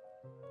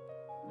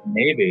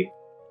 Maybe.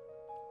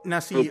 Now,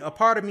 see, a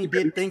part of me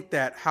did think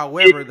that.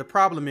 However, the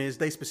problem is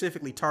they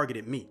specifically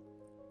targeted me.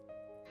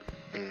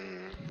 Well,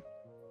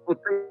 the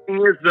thing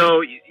is,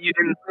 though, you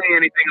didn't say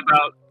anything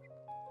about.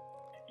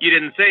 You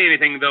didn't say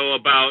anything though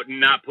about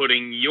not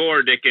putting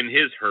your dick in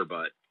her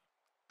butt.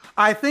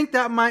 I think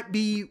that might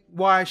be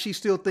why she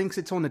still thinks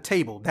it's on the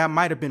table. That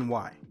might have been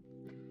why.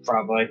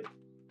 Probably.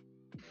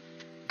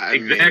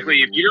 Exactly.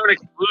 mean, If you don't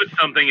exclude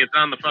something, it's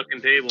on the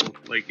fucking table,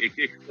 like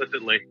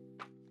explicitly.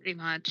 Pretty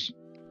much.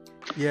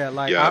 Yeah,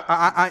 like Yeah.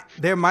 I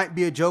there might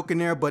be a joke in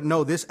there, but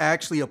no, this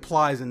actually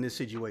applies in this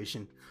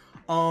situation.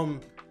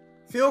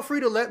 Feel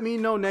free to let me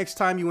know next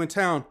time you in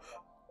town,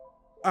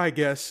 I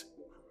guess.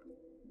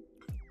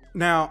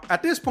 Now,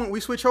 at this point,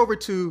 we switch over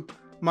to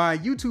my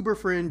YouTuber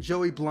friend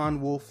Joey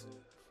Blonde Wolf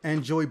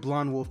and Joey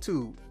Blonde Wolf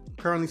 2,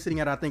 currently sitting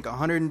at I think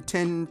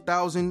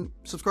 110,000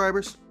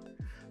 subscribers.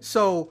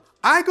 So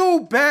I go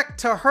back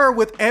to her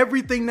with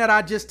everything that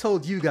I just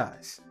told you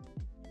guys.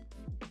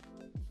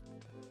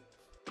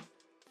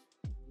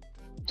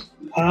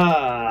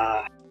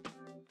 That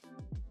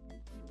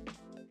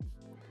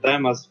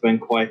must have been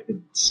quite the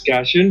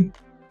discussion.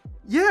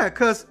 Yeah,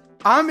 because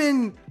I'm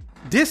in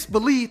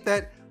disbelief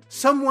that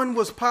someone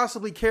was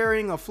possibly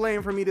carrying a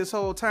flame for me this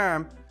whole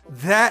time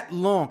that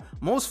long.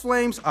 Most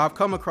flames I've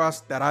come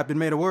across that I've been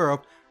made aware of,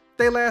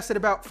 they lasted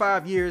about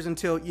 5 years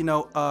until,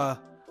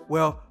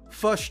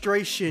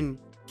 frustration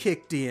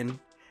kicked in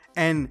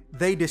and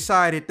they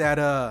decided that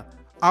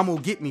I'm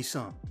gonna get me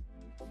some.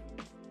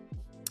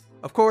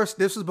 Of course,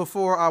 this was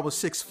before I was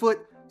 6 foot,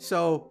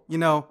 so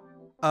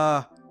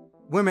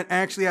women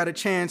actually had a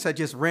chance at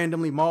just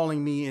randomly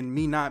mauling me and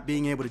me not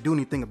being able to do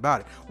anything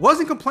about it.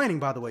 Wasn't complaining,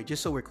 by the way,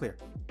 just so we're clear.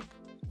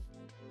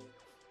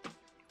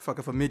 Fuck,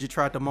 if a midget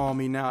tried to maul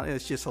me now,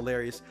 it's just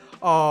hilarious.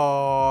 Oh,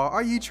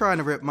 are you trying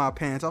to rip my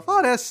pants off?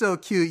 Oh, that's so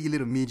cute, you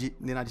little midget.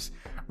 And then I just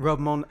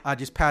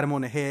pat him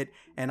on the head,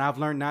 and I've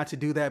learned not to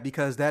do that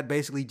because that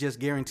basically just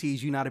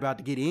guarantees you're not about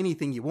to get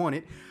anything you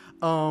wanted.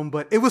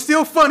 But it was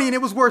still funny and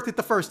it was worth it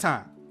the first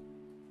time.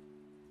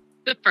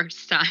 The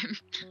first time.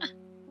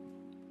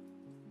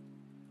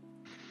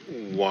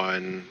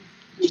 One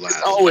It's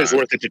last always time.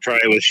 worth it to try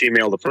it with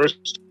shemale the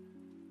first.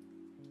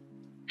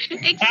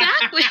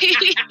 Exactly.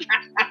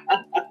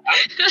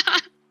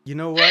 You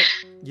know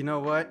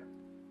what?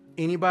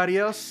 Anybody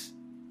else,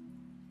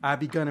 I'd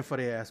be gunning for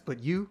their ass. But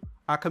you,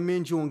 I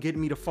commend you on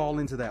getting me to fall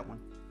into that one.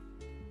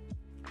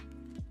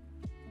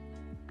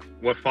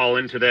 What fall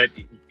into that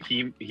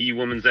he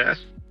woman's ass?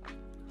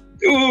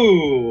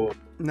 Ooh.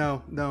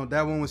 No,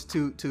 that one was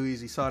too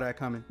easy. Saw that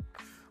coming.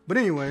 But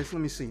anyways,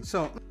 let me see.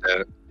 So,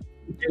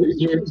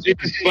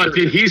 But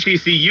did he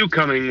see you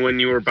coming when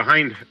you were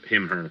behind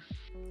her?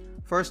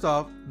 first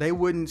off, they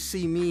wouldn't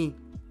see me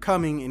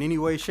coming in any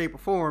way, shape, or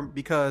form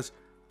because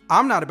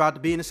I'm not about to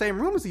be in the same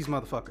room as these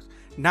motherfuckers.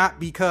 Not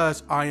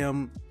because I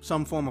am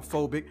some form of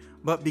phobic,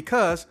 but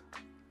because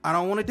I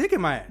don't want to dick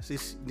in my ass.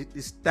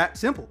 It's that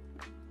simple.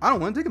 I don't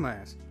want to dick in my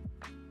ass.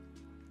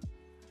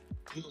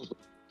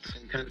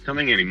 Not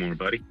coming anymore,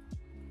 buddy.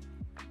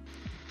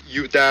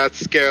 You that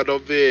scared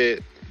of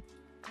it?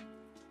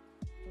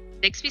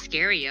 Dicks be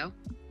scary, yo.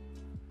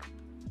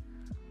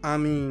 I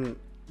mean,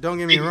 don't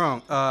get me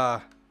wrong.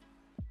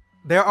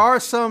 There are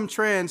some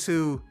trans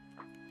who,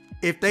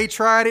 if they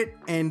tried it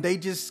and they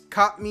just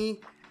caught me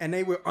and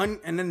they were and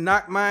then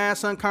knocked my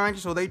ass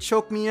unconscious or they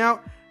choked me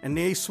out and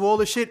they swole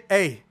the shit,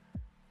 hey,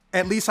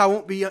 at least I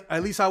won't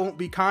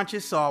be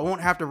conscious, so I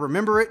won't have to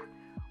remember it.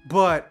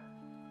 But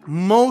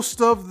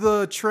most of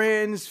the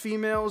trans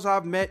females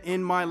I've met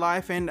in my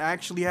life and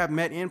actually have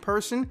met in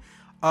person,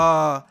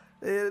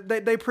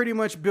 they pretty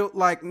much built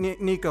like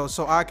Nico,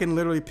 so I can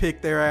literally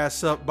pick their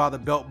ass up by the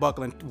belt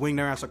buckle and wing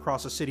their ass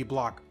across a city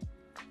block.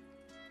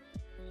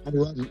 I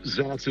love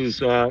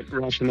Zoss's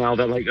rationale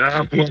that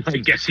I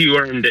guess you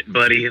earned it,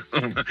 buddy.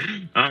 All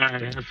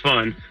right, have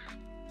fun.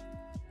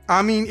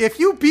 I mean, if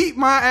you beat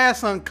my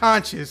ass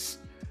unconscious,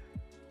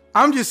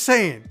 I'm just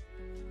saying,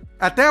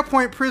 at that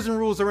point, prison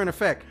rules are in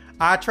effect.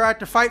 I tried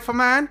to fight for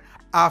mine.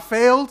 I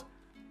failed.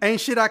 Ain't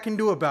shit I can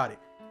do about it.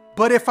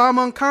 But if I'm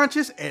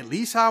unconscious, at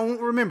least I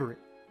won't remember it.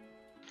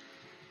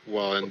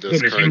 Well, in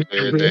this current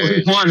day and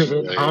age,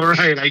 All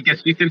right, I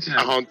guess you can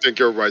I tell. don't think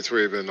your rights will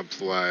even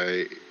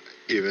apply,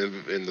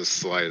 even in the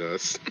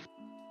slightest.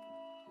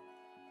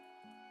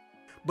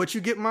 But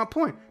you get my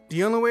point.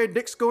 The only way a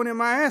dick's going in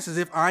my ass is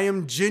if I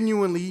am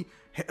genuinely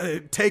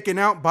taken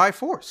out by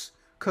force.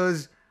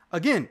 Because,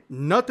 again,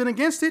 nothing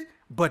against it,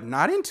 but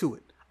not into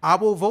it. I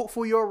will vote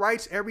for your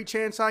rights every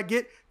chance I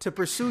get to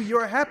pursue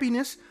your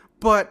happiness,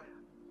 but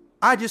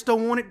I just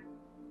don't want it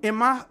in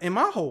my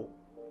hole.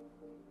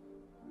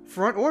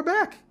 Front or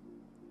back.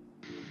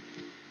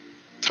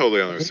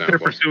 Totally They're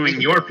understandable. pursuing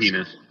your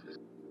penis.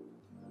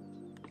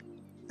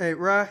 Hey,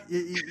 Rye.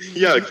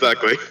 Yeah,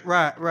 exactly.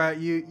 Right.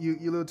 You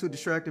a little too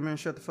distracted, man.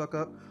 Shut the fuck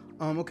up.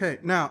 Okay.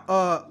 Now,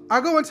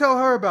 I go and tell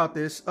her about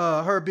this.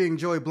 Her being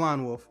Joey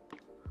Blonde Wolf.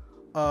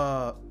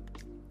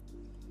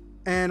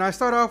 And I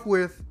start off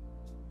with,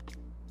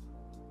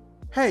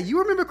 hey, you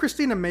remember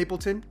Christina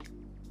Mapleton?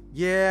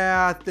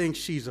 Yeah, I think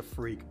she's a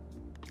freak.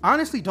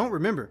 Honestly, don't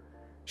remember.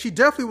 She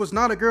definitely was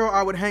not a girl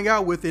I would hang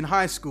out with in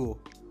high school.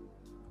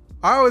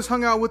 I always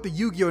hung out with the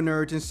Yu-Gi-Oh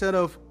nerds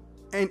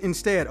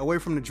instead away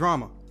from the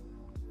drama.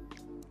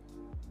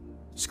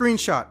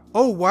 Screenshot.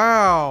 Oh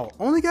wow.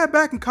 Only got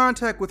back in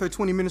contact with her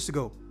 20 minutes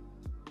ago.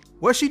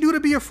 What'd she do to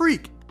be a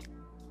freak?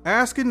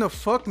 Asking to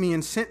fuck me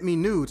and sent me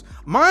nudes.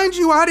 Mind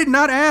you, I did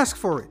not ask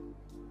for it.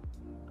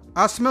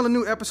 I smell a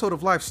new episode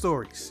of Life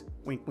Stories.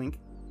 Wink, wink.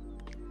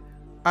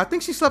 I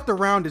think she slept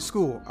around at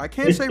school. I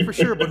can't say for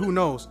sure, but who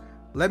knows?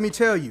 Let me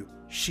tell you,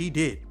 she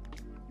did.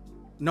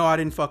 No, I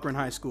didn't fuck her in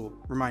high school.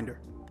 Reminder.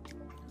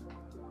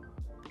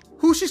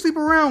 Who she sleep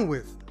around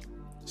with?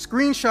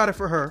 Screenshot it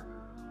for her.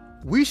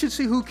 we should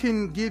see who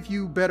can give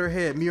you better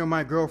head, me or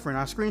my girlfriend.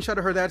 I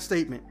screenshotted her that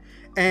statement.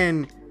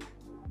 And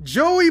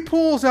Joey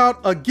pulls out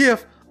a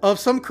gif of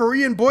some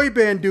Korean boy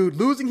band dude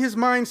losing his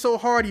mind so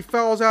hard he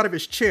falls out of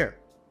his chair.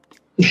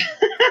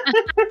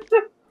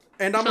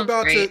 And I'm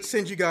about to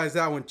send you guys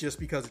that one just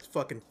because it's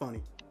fucking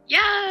funny.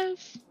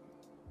 Yes.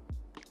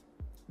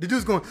 The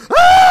dude's going,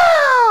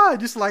 ah!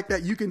 Just like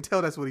that. You can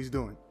tell that's what he's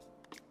doing.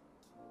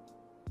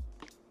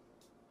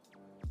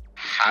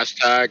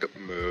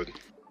 #mood.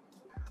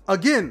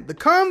 Again, the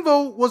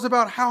convo was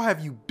about how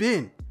have you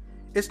been?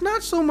 It's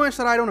not so much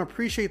that I don't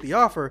appreciate the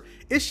offer.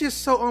 It's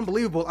just so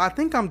unbelievable. I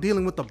think I'm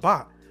dealing with the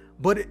bot,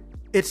 but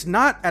it's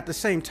not at the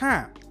same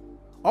time.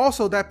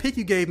 Also, that pic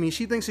you gave me,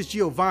 she thinks it's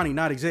Giovanni,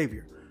 not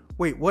Xavier.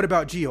 Wait, what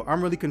about Gio?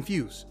 I'm really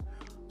confused.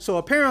 So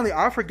apparently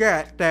I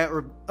forgot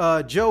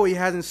that Joey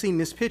hasn't seen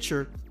this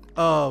picture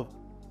of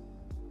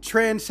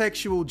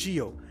transsexual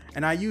Gio.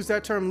 And I use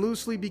that term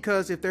loosely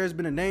because if there's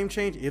been a name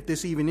change, if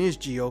this even is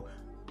Gio,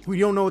 we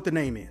don't know what the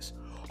name is.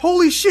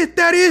 Holy shit,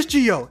 that is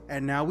Gio!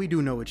 And now we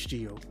do know it's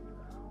Gio.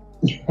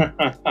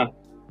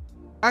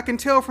 I can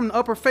tell from the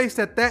upper face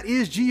that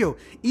is Gio.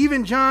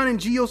 Even John and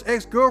Gio's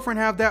ex-girlfriend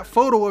have that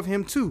photo of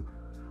him too.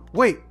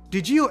 Wait,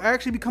 did Gio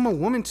actually become a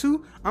woman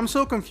too? I'm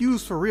so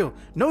confused for real.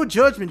 No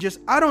judgment, just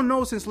I don't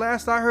know since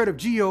last I heard of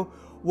Gio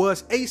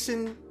was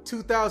Asen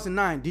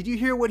 2009. Did you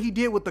hear what he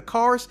did with the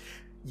cars?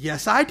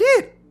 Yes, I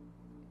did.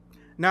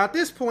 Now at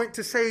this point,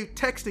 to save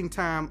texting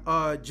time,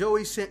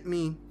 Joey sent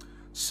me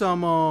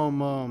some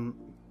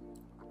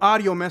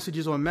audio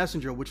messages on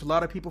Messenger, which a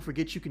lot of people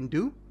forget you can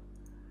do.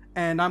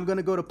 And I'm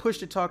gonna go to push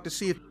to talk to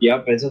see if.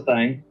 Yep, it's a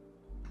thing.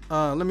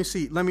 Let me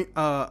see. I'm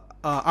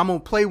gonna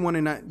play one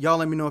and y'all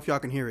let me know if y'all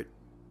can hear it.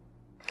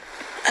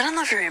 I don't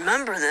know if you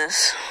remember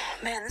this.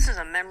 Man, this is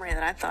a memory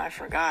that I thought I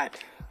forgot.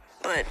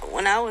 But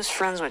when I was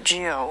friends with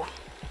Gio.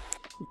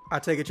 I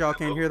take it y'all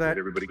can't hear that?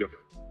 Everybody go.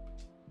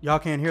 Y'all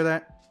can't hear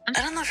that?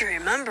 I don't know if you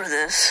remember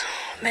this.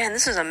 Man,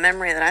 this is a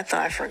memory that I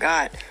thought I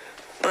forgot.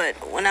 But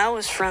when I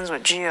was friends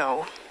with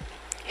Gio,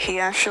 he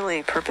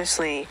actually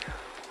purposely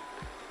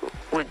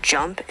would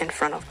jump in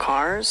front of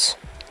cars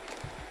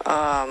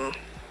to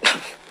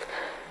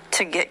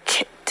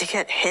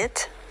get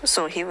hit,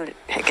 so he would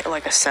get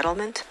like a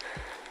settlement.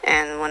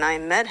 And when I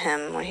met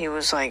him when he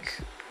was like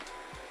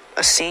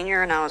a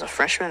senior and I was a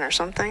freshman or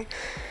something,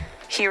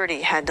 he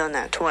already had done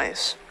that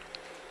twice.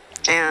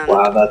 And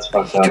wow, that's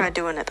fucked up. He tried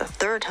doing it the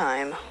third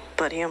time,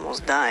 but he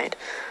almost died.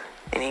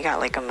 And he got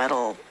like a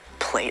metal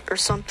plate or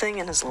something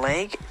in his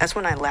leg. That's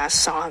when I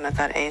last saw him at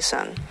that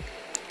ASEN.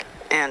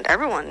 And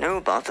everyone knew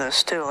about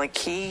this too. Like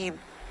he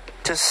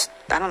just,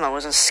 I don't know,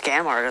 was a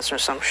scam artist or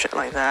some shit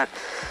like that.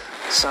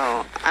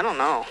 So, I don't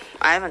know.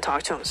 I haven't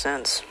talked to him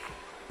since.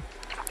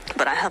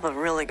 But I have a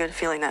really good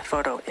feeling that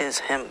photo is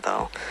him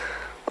though.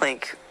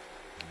 Like,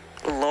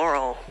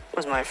 Laurel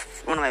was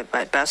one of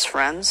my best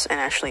friends and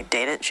actually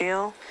dated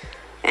Gio.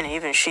 And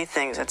even she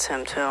thinks it's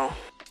him too.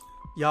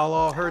 Y'all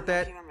all heard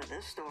that? I don't remember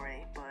this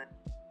story, but...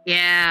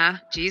 Yeah,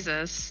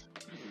 Jesus.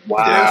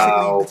 Wow.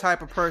 Basically the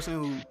type of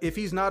person who, if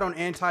he's not on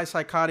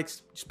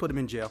antipsychotics, just put him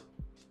in jail.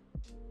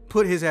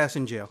 Put his ass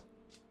in jail.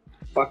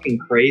 Fucking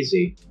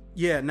crazy.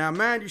 Yeah, now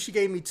mind you, she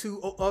gave me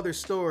 2 other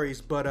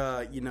stories,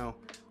 but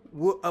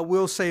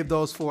we'll save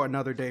those for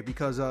another day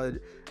because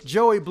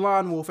Joey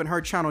Blonde Wolf and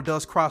her channel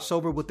does cross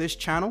over with this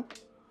channel.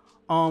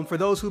 For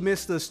those who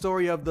missed the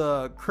story of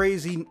the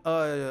crazy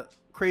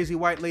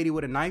white lady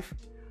with a knife,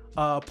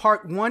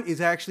 part 1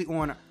 is actually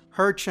on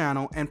her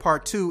channel and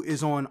part 2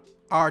 is on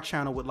our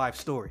channel with life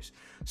stories.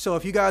 So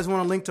if you guys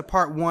want to link to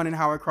part 1 and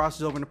how it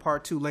crosses over into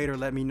part 2 later,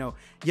 let me know.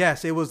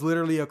 Yes, it was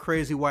literally a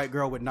crazy white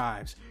girl with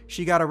knives.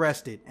 She got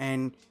arrested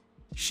and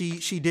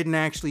she didn't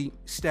actually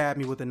stab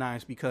me with the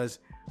knives because,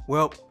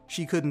 well,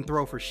 she couldn't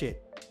throw for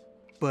shit.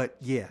 But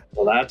yeah.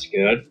 Well, that's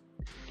good.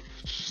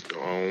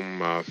 Oh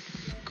my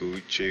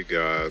Gucci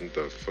god,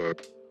 the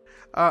fuck.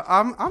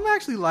 I'm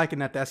actually liking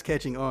that's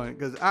catching on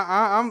because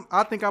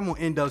I think I'm gonna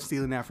end up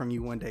stealing that from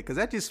you one day because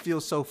that just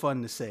feels so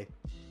fun to say.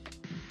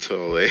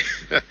 Totally.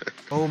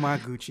 Oh my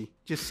Gucci,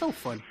 just so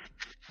fun.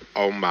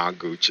 Oh my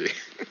Gucci.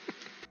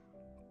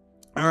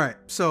 All right,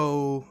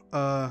 so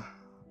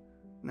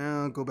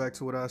now go back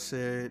to what I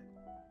said.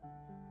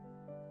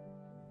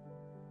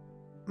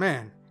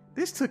 Man,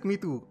 this took me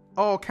through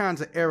all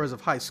kinds of eras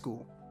of high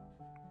school,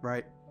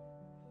 right?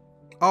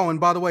 Oh, and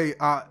by the way,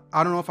 I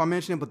don't know if I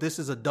mentioned it, but this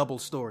is a double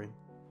story.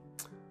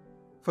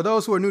 For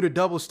those who are new to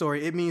double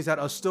story, it means that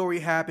a story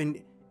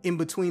happened in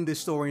between this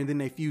story and then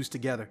they fuse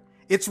together.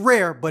 It's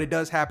rare, but it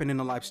does happen in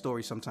a life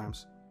story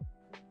sometimes.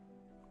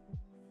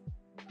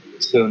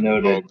 So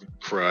noted. Oh,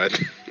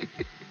 crud.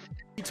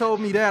 He told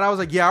me that. I was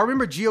like, yeah, I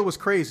remember Gio was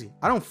crazy.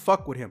 I don't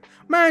fuck with him.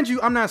 Mind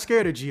you, I'm not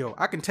scared of Gio.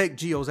 I can take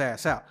Gio's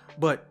ass out.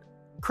 But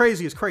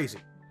crazy is crazy.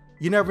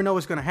 You never know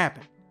what's going to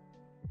happen.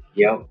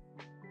 Yep.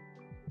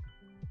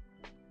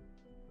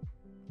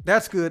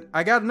 That's good.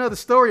 I got another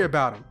story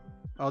about him.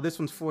 Oh, this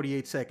one's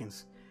 48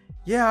 seconds.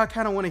 Yeah, I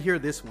kind of want to hear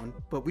this one,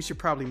 but we should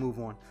probably move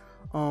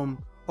on.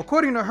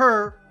 According to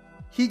her,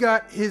 he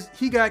got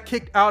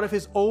kicked out of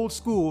his old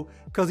school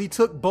because he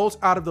took bolts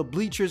out of the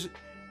bleachers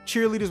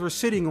cheerleaders were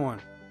sitting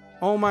on.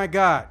 Oh my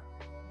God.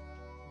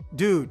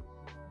 Dude.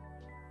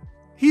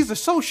 He's a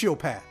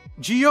sociopath.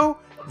 Gio?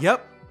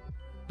 Yep.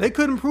 They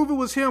couldn't prove it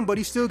was him, but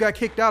he still got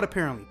kicked out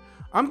apparently.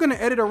 I'm going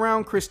to edit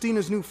around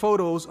Christina's new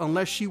photos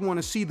unless she want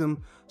to see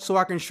them so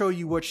I can show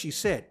you what she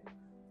said.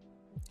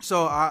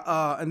 So,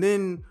 and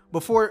then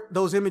before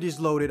those images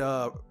loaded,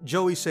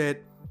 Joey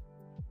said,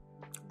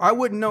 I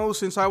wouldn't know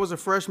since I was a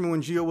freshman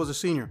when Gio was a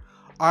senior.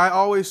 I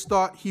always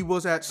thought he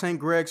was at St.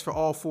 Greg's for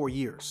all 4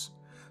 years.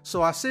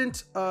 So I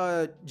sent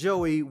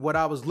Joey what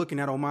I was looking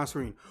at on my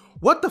screen.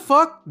 What the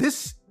fuck?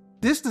 This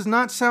does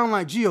not sound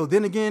like Gio.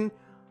 Then again,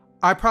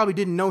 I probably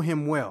didn't know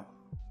him well.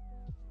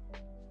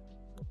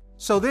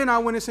 So then I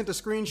went and sent a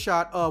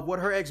screenshot of what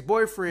her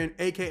ex-boyfriend,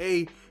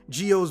 aka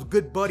Gio's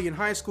good buddy in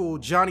high school,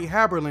 Johnny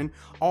Haberlin,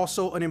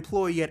 also an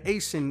employee at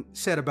ASIN,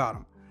 said about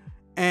him.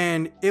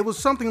 And it was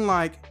something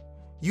like,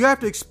 you have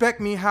to expect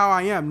me how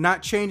I am,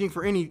 not changing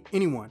for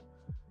anyone.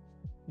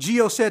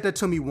 Gio said that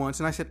to me once,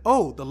 and I said,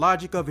 oh, the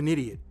logic of an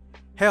idiot.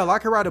 Hell, I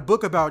could write a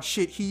book about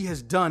shit he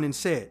has done and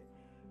said.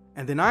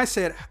 And then I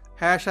said,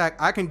 hashtag,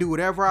 I can do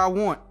whatever I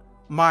want.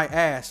 My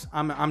ass.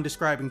 I'm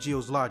describing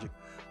Gio's logic.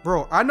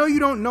 Bro, I know you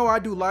don't know I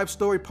do live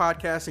story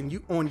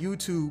podcasting on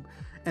YouTube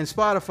and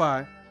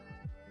Spotify.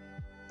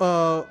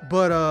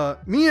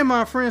 But me and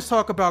my friends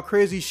talk about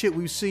crazy shit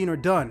we've seen or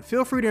done.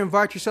 Feel free to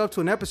invite yourself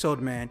to an episode,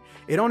 man.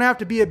 It don't have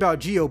to be about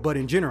Gio, but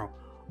in general.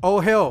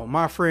 Oh hell,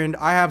 my friend,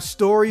 I have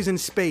stories in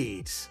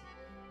spades.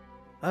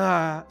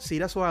 See,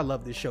 that's why I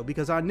love this show,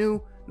 because I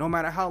knew no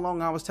matter how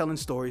long I was telling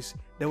stories,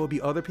 there would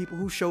be other people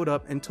who showed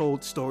up and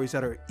told stories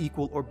that are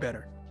equal or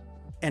better.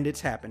 And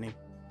it's happening.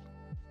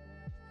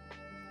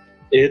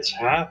 It's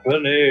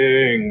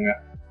happening.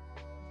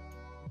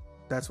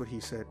 That's what he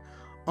said.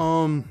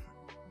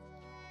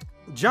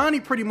 Johnny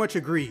pretty much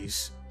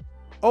agrees.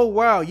 Oh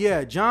wow,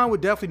 yeah, John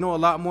would definitely know a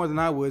lot more than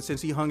I would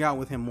since he hung out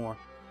with him more.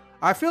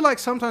 I feel like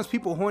sometimes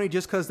people horny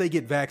just because they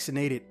get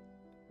vaccinated.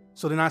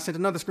 So then I sent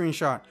another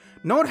screenshot.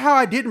 Note how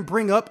I didn't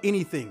bring up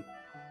anything.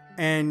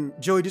 And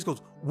Joey just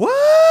goes,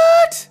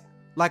 what?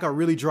 Like a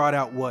really drawed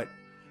out what?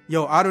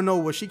 Yo, I don't know,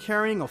 was she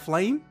carrying a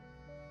flame?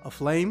 A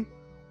flame?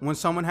 When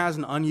someone has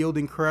an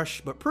unyielding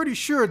crush, but pretty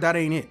sure that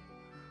ain't it.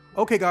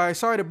 Okay guys,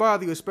 sorry to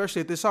bother you, especially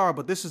at this hour,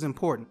 but this is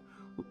important.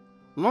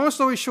 Long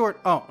story short,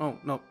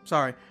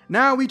 sorry.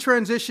 Now we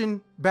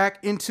transition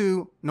back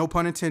into, no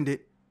pun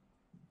intended,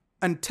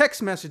 a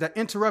text message that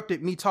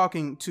interrupted me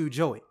talking to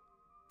Joey.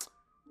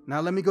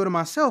 Now let me go to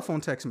my cell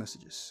phone text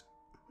messages.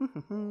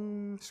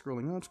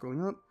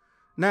 Scrolling up.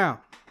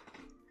 Now,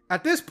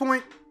 at this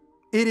point,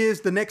 it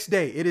is the next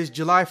day. It is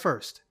July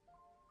 1st.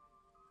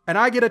 And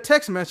I get a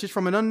text message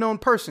from an unknown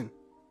person.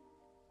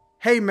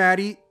 Hey,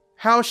 Maddie,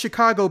 how's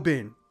Chicago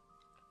been?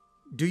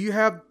 Do you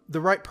have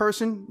the right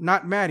person?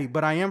 Not Maddie,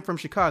 but I am from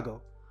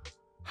Chicago.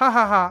 Ha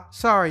ha ha,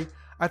 sorry.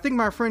 I think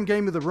my friend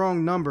gave me the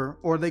wrong number,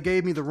 or they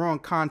gave me the wrong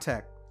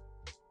contact.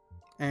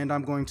 And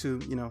I'm going to,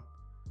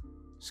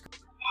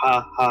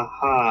 Ha ha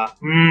ha.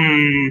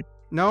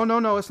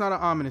 No, it's not an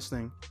ominous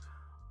thing.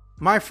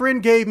 My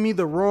friend gave me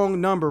the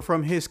wrong number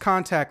from his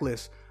contact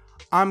list.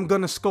 I'm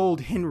gonna scold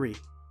Henry.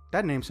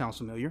 That name sounds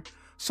familiar.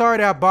 Sorry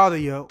to bother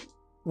you.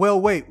 Well,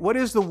 wait, what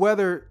is the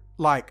weather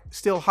like?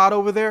 Still hot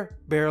over there?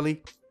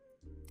 Barely.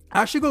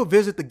 I should go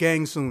visit the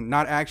gang soon.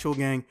 Not actual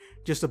gang,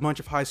 just a bunch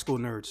of high school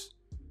nerds.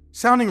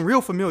 Sounding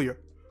real familiar.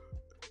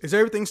 Is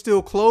everything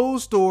still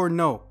closed or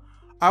no?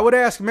 I would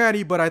ask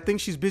Maddie, but I think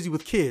she's busy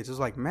with kids. It's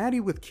like, Maddie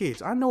with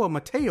kids. I know a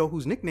Mateo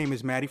whose nickname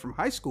is Maddie from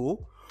high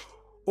school.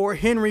 Or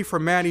Henry for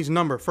Maddie's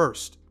number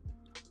first.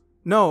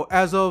 No,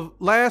 as of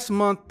last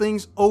month,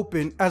 things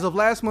open.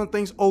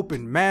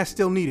 Mask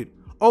still needed.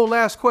 Oh,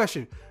 last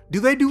question. Do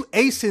they do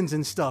ASINs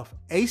and stuff?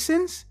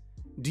 ASINs?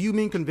 Do you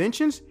mean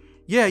conventions?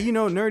 Yeah,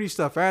 nerdy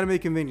stuff. Anime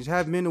conventions.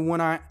 Haven't been to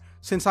one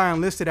since I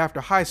enlisted after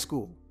high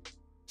school.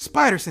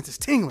 Spider sense is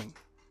tingling.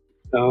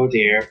 Oh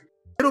dear.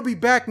 It'll be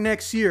back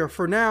next year.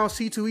 For now,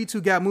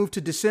 C2E2 got moved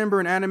to December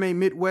and Anime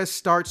Midwest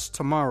starts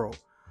tomorrow.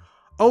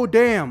 Oh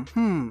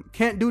damn,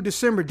 can't do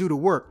December due to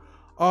work.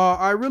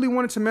 I really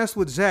wanted to mess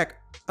with Zach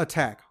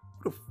Attack.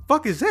 What the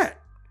fuck is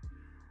that?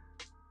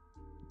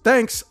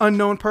 Thanks,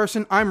 unknown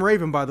person. I'm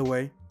Raven, by the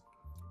way.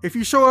 If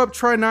you show up,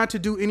 try not to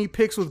do any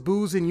pics with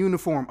booze in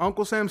uniform.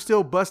 Uncle Sam's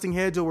still busting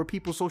heads over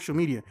people's social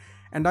media.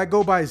 And I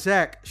go by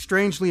Zach,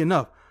 strangely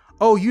enough.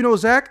 Oh, you know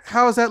Zach?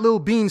 How's that little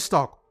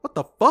beanstalk? What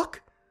the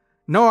fuck?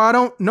 No, I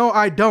don't. No,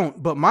 I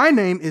don't. But my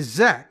name is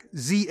Zach.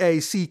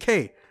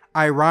 Z-A-C-K.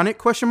 Ironic,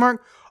 question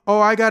mark? Oh,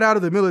 I got out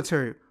of the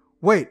military.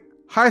 Wait,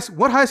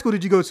 what high school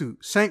did you go to?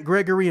 St.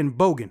 Gregory and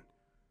Bogan.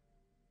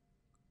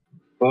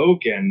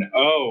 Bogan?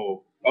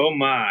 Oh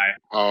my.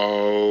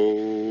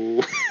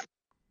 Oh.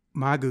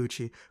 My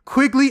Gucci.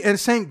 Quigley and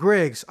St.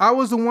 Greg's. I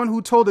was the one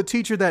who told the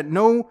teacher that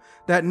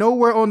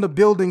nowhere on the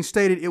building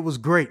stated it was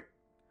great.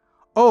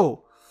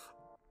 Oh,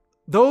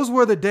 those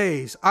were the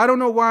days. I don't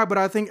know why, but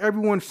I think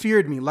everyone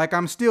feared me. Like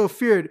I'm still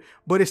feared,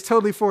 but it's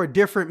totally for a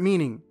different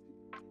meaning.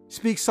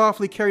 Speak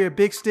softly, carry a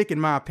big stick, in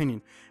my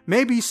opinion.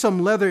 Maybe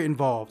some leather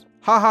involved.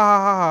 Ha ha ha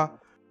ha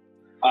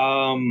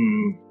ha.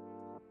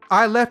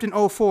 I left in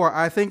 04.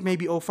 I think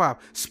maybe 05.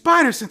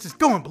 Spider sense is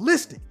going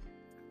ballistic.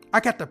 I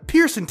got the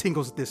piercing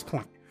tingles at this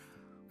point.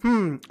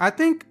 I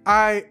think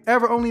I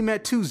ever only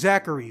met 2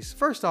 Zacharys.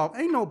 First off,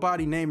 ain't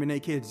nobody naming their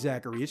kid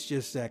Zachary. It's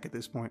just Zach at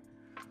this point.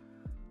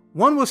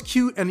 One was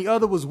cute and the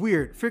other was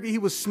weird. Figured he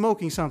was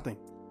smoking something.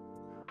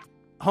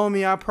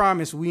 Homie, I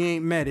promise we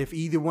ain't met if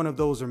either one of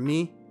those are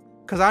me.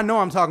 Cause I know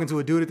I'm talking to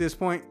a dude at this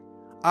point.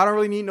 I don't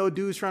really need no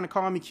dudes trying to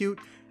call me cute.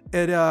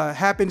 It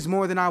happens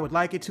more than I would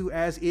like it to,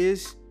 as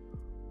is.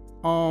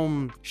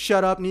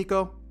 Shut up,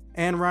 Nico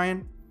and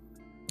Ryan.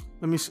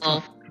 Let me see.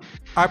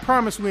 I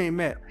promise we ain't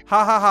met.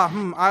 Ha ha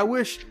ha. I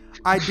wish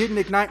I didn't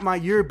ignite my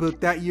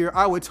yearbook that year.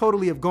 I would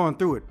totally have gone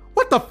through it.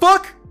 What the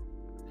fuck?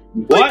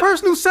 What? The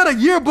person who set a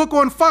yearbook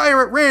on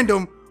fire at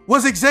random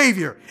was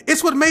Xavier.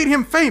 It's what made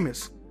him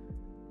famous.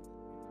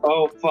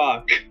 Oh,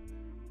 fuck.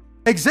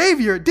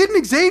 Xavier?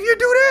 Didn't Xavier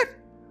do that?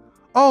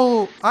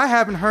 Oh, I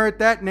haven't heard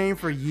that name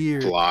for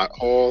years. Plot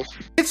hole.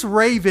 It's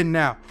Raven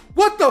now.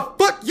 What the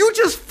fuck? You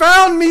just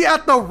found me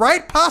at the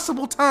right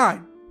possible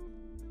time.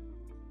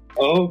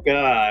 Oh,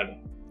 God.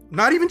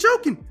 Not even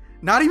joking.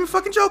 Not even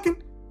fucking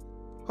joking.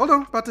 Hold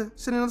on, about to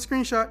send another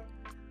screenshot.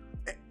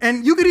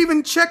 And you could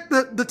even check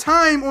the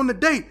time on the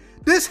date.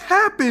 This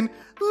happened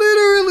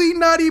literally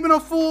not even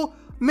a full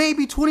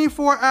maybe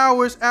 24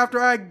 hours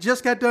after I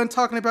just got done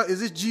talking about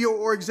is this Gio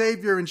or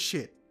Xavier and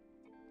shit.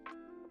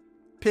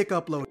 Pick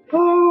upload.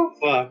 Oh,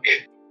 fuck.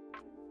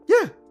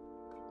 Yeah.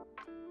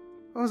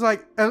 I was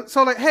like,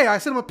 so like, hey, I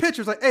sent him a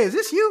picture. It's like, hey, is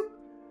this you?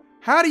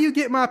 How do you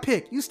get my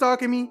pic? You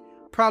stalking me?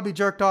 Probably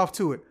jerked off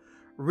to it.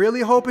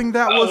 Really hoping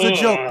that was a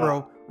joke,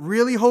 bro.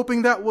 Really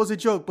hoping that was a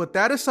joke. But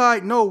that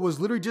aside, no, was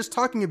literally just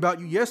talking about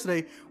you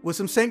yesterday with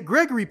some St.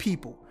 Gregory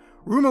people.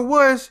 Rumor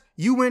was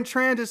you went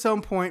trans at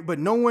some point, but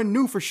no one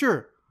knew for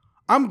sure.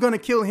 I'm gonna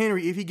kill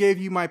Henry if he gave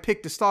you my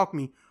pic to stalk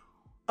me.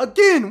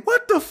 Again,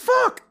 what the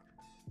fuck?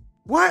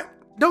 What?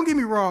 Don't get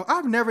me wrong.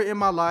 I've never in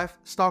my life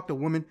stalked a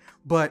woman,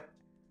 but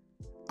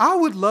I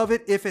would love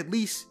it if at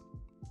least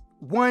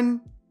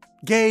one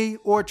gay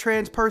or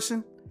trans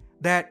person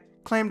that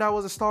claimed I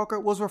was a stalker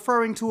was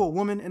referring to a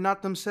woman and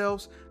not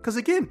themselves. Because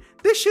again,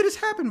 this shit has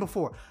happened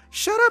before.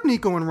 Shut up,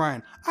 Nico and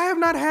Ryan. I have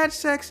not had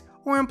sex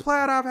or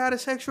implied I've had a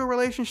sexual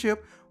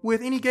relationship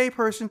with any gay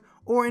person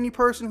or any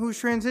person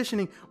who's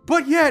transitioning.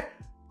 But yet,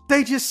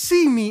 they just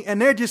see me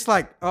and they're just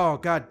like, oh,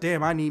 god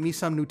damn, I need me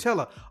some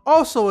Nutella.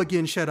 Also,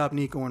 again, shut up,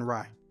 Nico and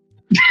Ryan.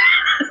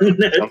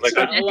 Sounds like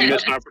a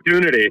missed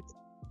opportunity.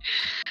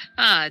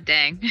 Ah,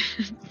 dang.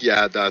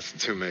 Yeah, that's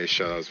too many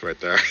shows right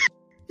there.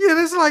 Yeah,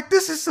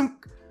 this is some...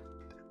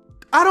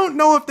 I don't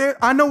know if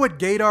I know what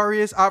gaydar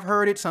is. I've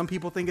heard it. Some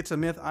people think it's a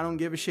myth. I don't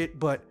give a shit,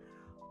 but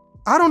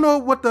I don't know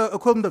what the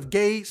equivalent of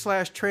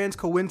gay/trans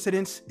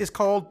coincidence is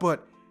called,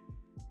 but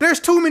there's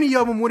too many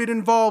of them when it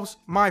involves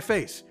my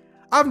face.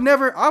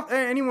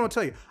 Anyone will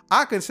tell you,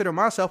 I consider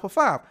myself a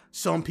 5.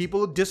 Some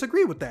people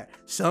disagree with that.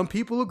 Some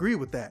people agree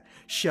with that.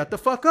 Shut the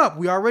fuck up.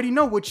 We already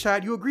know which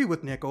side you agree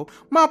with, Nico.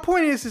 My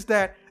point is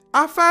that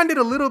I find it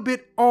a little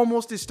bit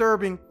almost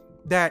disturbing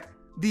that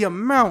the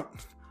amount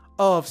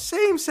of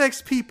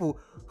same-sex people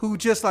who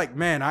just like,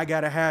 man, I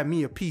gotta have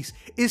me a piece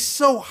is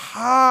so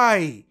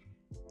high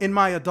in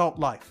my adult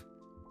life.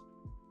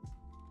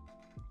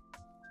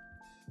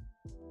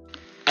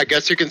 I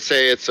guess you can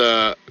say it's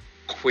a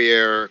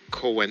queer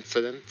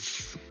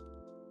coincidence.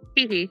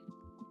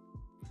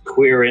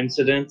 Queer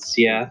incidents,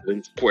 yeah.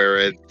 Queer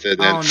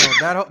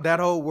incidents. I don't know. That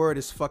whole word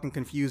is fucking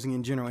confusing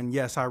in general. And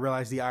yes, I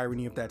realize the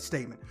irony of that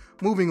statement.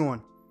 Moving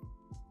on.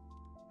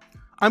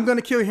 I'm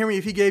gonna kill Henry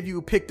if he gave you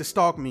a pic to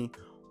stalk me.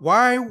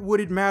 Why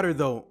would it matter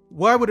though?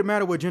 Why would it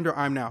matter what gender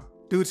I'm now?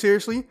 Dude,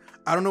 seriously?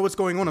 I don't know what's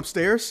going on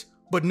upstairs,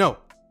 but no.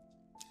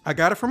 I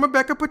got it from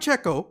Rebecca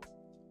Pacheco.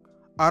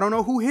 I don't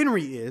know who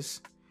Henry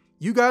is.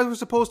 You guys were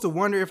supposed to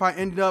wonder if I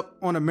ended up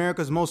on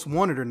America's Most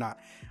Wanted or not.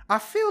 I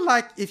feel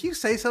like if you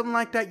say something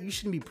like that, you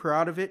shouldn't be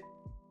proud of it.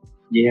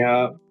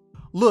 Yeah.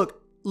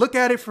 Look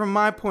at it from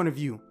my point of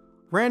view.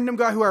 Random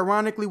guy who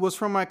ironically was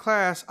from my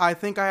class, I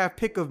think I have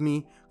pic of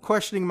me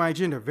questioning my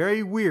gender.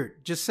 Very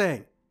weird, just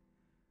saying.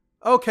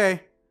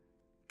 Okay,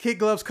 kid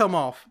gloves come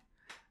off.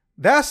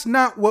 That's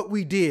not what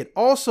we did.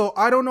 Also,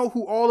 I don't know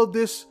who all of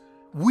this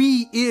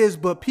we is,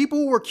 but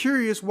people were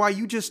curious why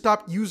you just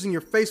stopped using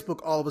your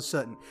Facebook all of a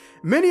sudden.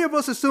 Many of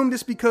us assumed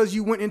this because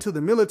you went into the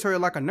military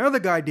like another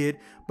guy did,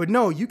 but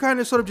no, you kind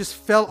of sort of just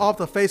fell off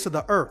the face of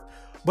the earth.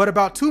 But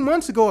about 2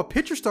 months ago, a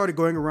picture started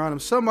going around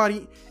of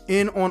somebody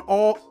in an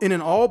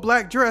all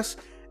black dress,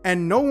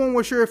 and no one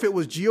was sure if it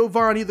was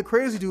Giovanni, the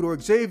crazy dude, or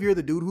Xavier,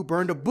 the dude who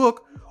burned a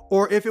book,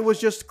 or if it was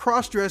just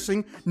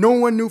cross-dressing. No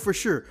one knew for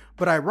sure.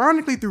 But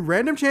ironically, through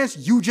random chance,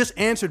 you just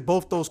answered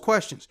both those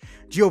questions.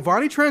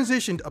 Giovanni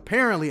transitioned,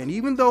 apparently, and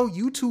even though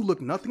you two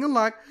look nothing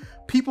alike,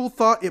 people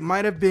thought it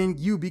might have been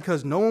you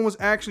because no one was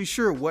actually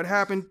sure what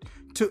happened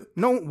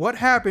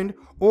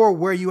or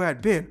where you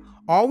had been.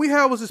 All we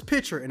had was this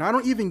picture, and I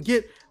don't even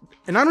get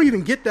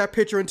that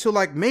picture until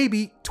like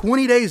maybe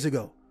 20 days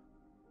ago.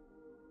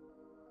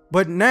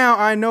 But now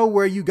I know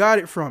where you got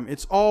it from.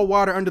 It's all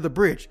water under the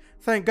bridge.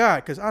 Thank God,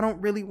 because I don't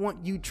really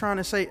want you trying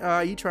to say,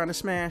 you trying to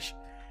smash.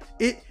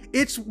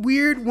 It's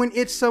weird when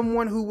it's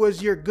someone who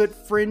was your good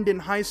friend in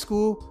high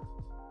school.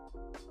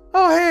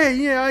 Oh, hey,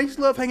 yeah, I used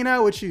to love hanging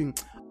out with you.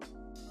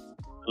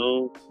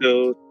 Oh,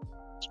 go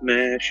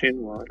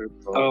smashing water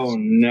balls. Oh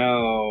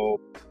no.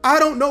 I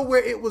don't know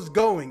where it was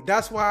going.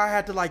 That's why I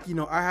had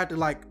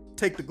to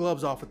take the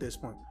gloves off at this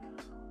point.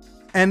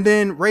 And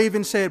then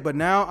Raven said, but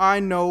now I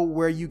know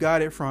where you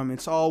got it from.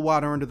 It's all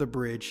water under the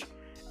bridge.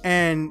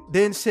 And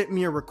then sent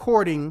me a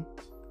recording,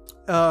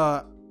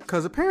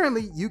 because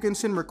apparently you can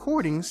send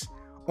recordings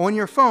on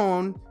your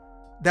phone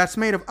that's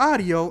made of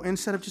audio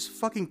instead of just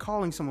fucking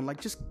calling someone. Like,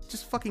 just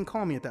fucking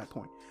call me at that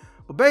point.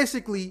 But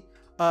basically,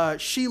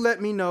 she let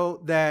me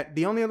know that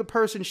the only other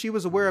person she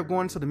was aware of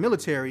going to the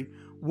military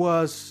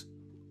was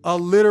a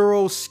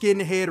literal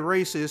skinhead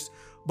racist.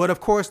 But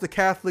of course, the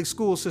Catholic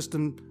school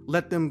system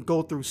let them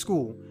go through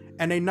school.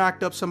 And they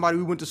knocked up somebody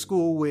we went to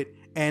school with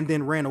and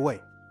then ran away.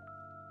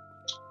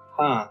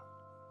 Huh.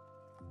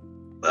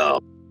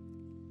 Well,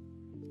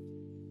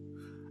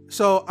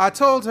 So I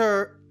told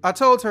her,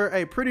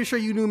 hey, pretty sure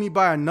you knew me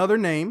by another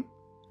name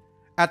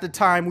at the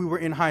time we were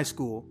in high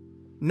school.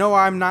 No,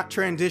 I'm not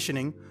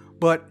transitioning,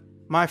 but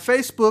my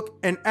Facebook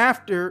and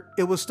after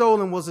it was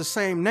stolen was the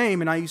same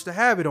name and I used to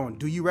have it on.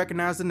 Do you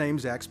recognize the name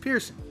Zach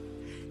Pearson?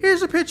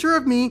 Here's a picture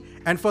of me,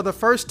 and for the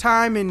first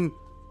time in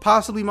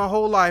possibly my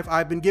whole life,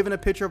 I've been given a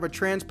picture of a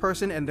trans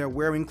person and they're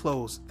wearing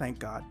clothes. Thank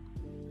God.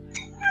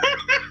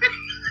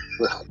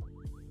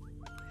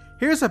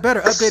 Here's a better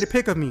updated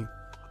pic of me.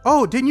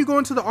 Oh, didn't you go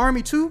into the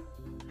army too?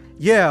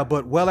 Yeah,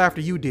 but well after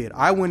you did.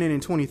 I went in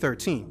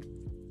 2013.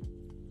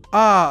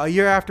 Ah, a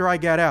year after I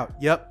got out.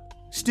 Yep.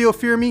 Still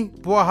fear me?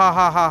 Boah, ha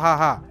ha ha ha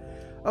ha.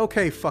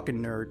 Okay,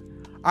 fucking nerd.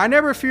 I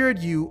never feared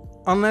you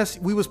unless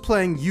we was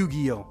playing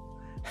Yu-Gi-Oh!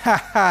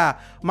 Ha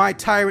ha, my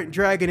tyrant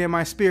dragon and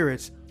my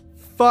spirits.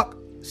 Fuck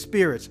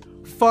spirits.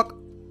 Fuck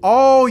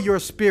all your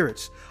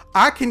spirits.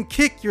 I can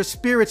kick your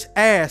spirits'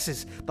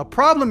 asses. The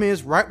problem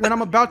is, right when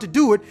I'm about to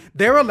do it,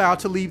 they're allowed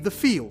to leave the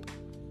field.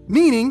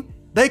 Meaning,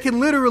 they can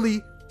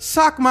literally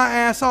sock my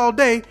ass all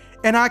day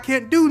and I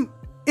can't do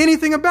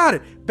anything about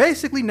it.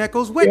 Basically,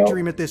 Neko's wet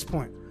dream at this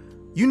point.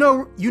 You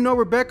know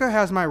Rebecca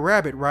has my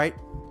rabbit, right?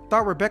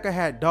 Thought Rebecca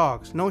had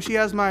dogs. No, she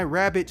has my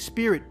rabbit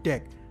spirit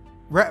deck.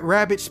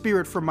 Rabbit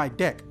spirit from my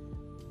deck.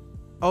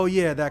 Oh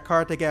yeah, that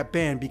card that got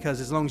banned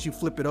because as long as you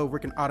flip it over,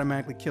 it can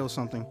automatically kill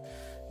something.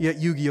 Yeah,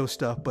 Yu-Gi-Oh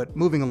stuff, but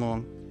moving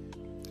along.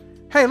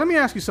 Hey, let me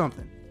ask you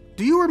something.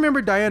 Do you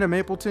remember Diana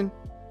Mapleton?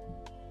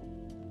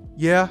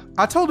 Yeah,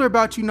 I told her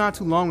about you not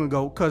too long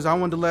ago because I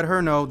wanted to let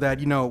her know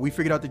that, we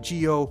figured out the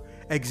Geo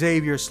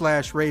Xavier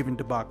 / Raven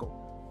debacle.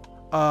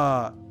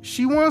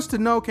 She wants to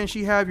know, can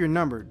she have your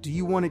number? Do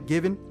you want it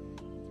given?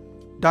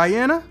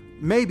 Diana?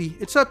 Maybe.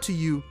 It's up to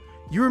you.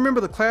 You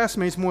remember the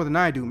classmates more than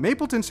I do.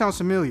 Mapleton sounds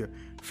familiar.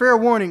 Fair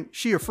warning,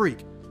 she a freak.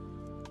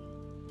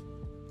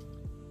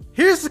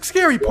 Here's the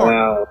scary part.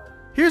 Wow.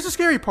 Here's the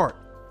scary part.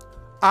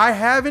 I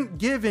haven't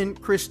given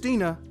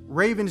Christina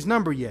Raven's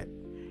number yet.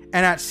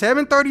 And at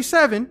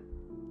 7:37,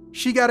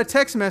 she got a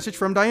text message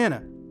from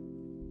Diana.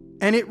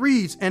 And it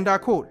reads, and I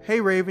quote,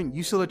 "Hey Raven,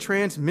 you still a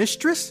trans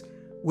mistress?"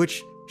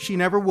 Which she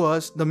never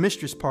was, the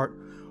mistress part.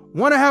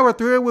 "Want to have a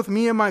thread with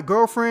me and my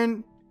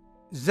girlfriend?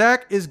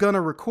 Zach is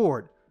gonna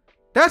record."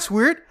 That's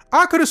weird.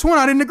 I could have sworn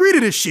I didn't agree to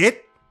this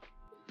shit.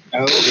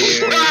 Oh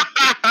dear.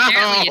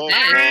 Apparently you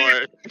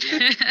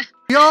did.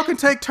 Y'all can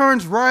take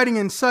turns riding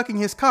and sucking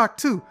his cock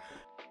too.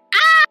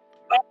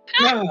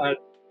 God.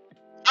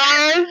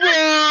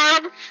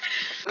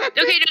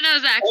 Okay, no,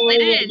 Zach. Oh, They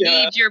didn't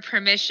yeah. need your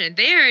permission.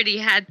 They already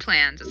had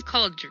plans. It's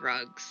called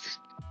drugs.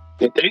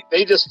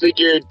 they just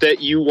figured that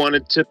you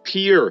wanted to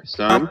peer,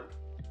 son.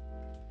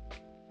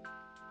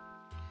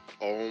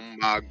 Oh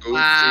my Gucci,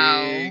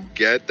 Wow.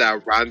 get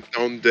that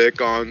random dick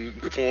on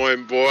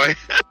point, boy.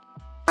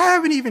 I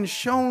haven't even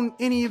shown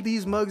any of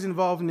these mugs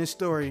involved in this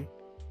story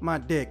my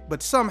dick,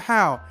 but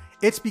somehow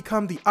it's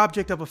become the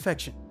object of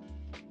affection.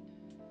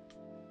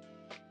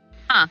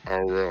 Oh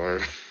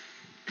really?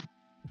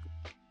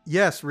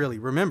 Yes, really.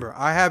 Remember,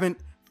 I haven't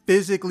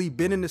physically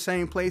been in the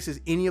same place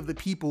as any of the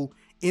people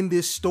in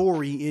this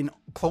story in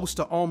close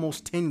to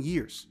almost 10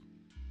 years.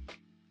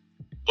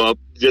 Well,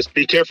 just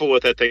be careful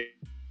with that thing,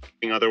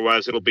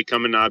 otherwise it'll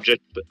become an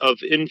object of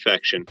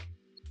infection.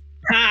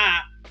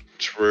 Ha!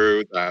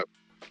 True that.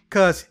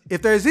 Because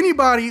if there's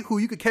anybody who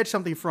you could catch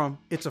something from,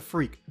 it's a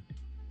freak.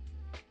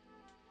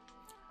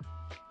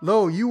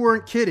 Lo, you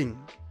weren't kidding.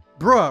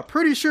 Bruh,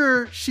 pretty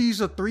sure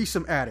she's a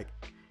threesome addict.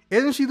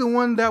 Isn't she the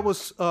one that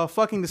was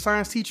fucking the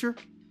science teacher?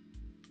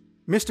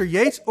 Mr.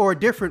 Yates, or a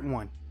different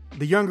one?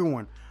 The younger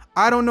one?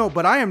 I don't know,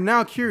 but I am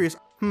now curious.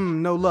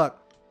 No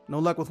luck. No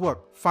luck with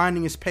what?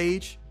 Finding his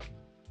page?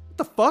 What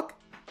the fuck?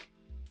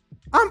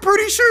 I'm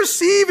pretty sure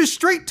Steve is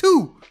straight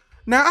too.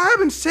 Now, I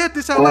haven't said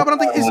this out loud, but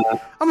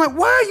I'm like,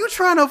 why are you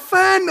trying to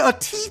find a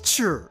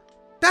teacher?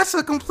 That's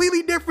a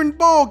completely different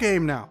ball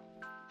game now.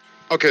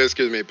 Okay,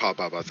 excuse me, Pop.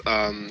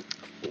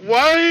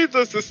 Why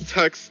does this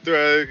text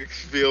thread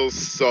feel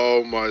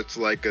so much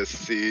like a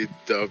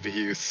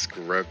CW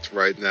script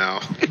right now?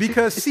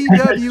 Because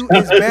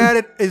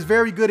CW is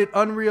very good at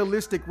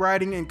unrealistic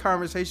writing and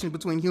conversations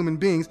between human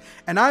beings,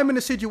 and I'm in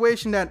a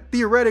situation that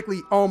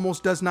theoretically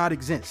almost does not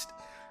exist.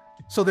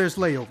 So there's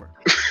layover.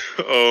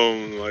 Oh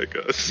my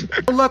gosh.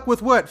 Good luck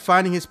with what?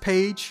 Finding his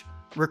page?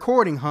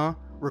 Recording, huh?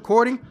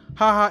 Recording?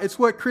 Haha, it's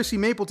what Chrissy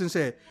Mapleton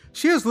said.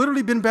 She has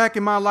literally been back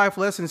in my life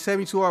less than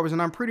 72 hours, and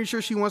I'm pretty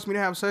sure she wants me to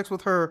have sex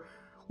with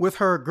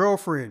her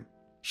girlfriend.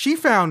 She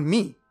found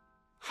me.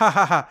 Ha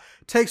ha ha.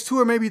 Takes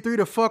 2 or maybe 3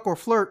 to fuck or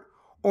flirt,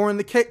 or in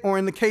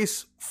the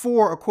case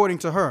 4, according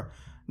to her.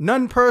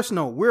 None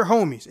personal. We're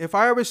homies. If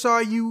I ever saw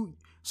you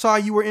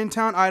were in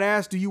town, I'd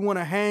ask, do you want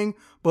to hang?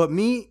 But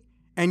me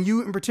and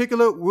you in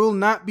particular will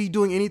not be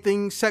doing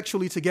anything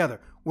sexually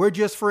together. We're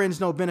just friends,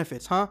 no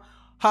benefits, huh?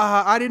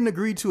 Haha, I didn't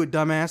agree to it,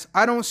 dumbass.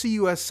 I don't see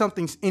you as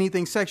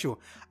anything sexual.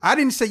 I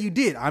didn't say you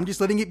did. I'm just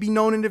letting it be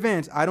known in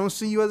advance. I don't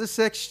see you as a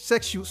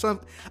sexual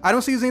something. I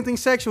don't see you as anything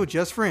sexual,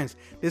 just friends.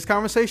 This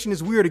conversation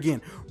is weird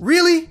again.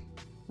 Really?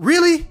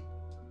 Really?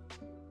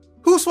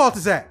 Whose fault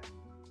is that?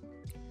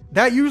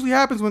 That usually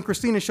happens when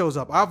Christina shows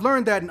up. I've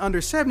learned that in under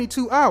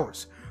 72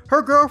 hours.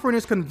 Her girlfriend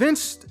is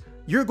convinced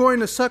you're going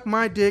to suck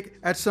my dick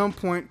at some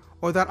point,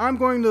 or that I'm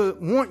going to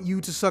want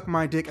you to suck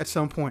my dick at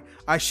some point.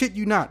 I shit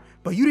you not.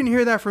 But you didn't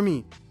hear that from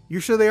me.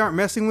 You sure they aren't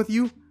messing with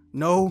you?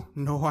 No,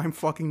 I'm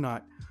fucking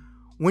not.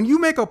 When you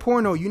make a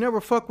porno, you never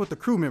fuck with the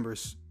crew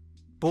members.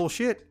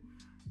 Bullshit.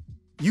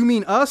 You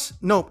mean us?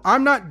 Nope,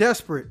 I'm not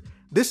desperate.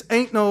 This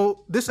ain't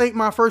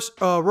my first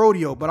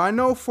rodeo, but I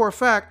know for a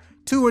fact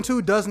 2 and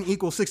 2 doesn't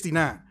equal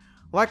 69.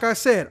 Like I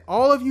said,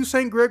 all of you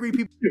St. Gregory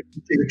people, 2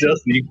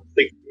 doesn't equal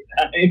 69.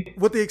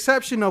 with the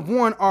exception of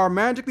 1, are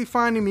magically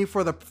finding me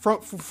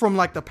from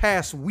like the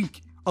past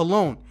week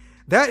alone.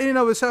 That in and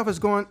of itself has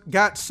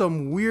got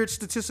some weird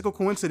statistical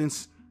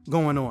coincidence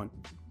going on.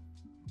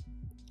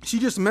 She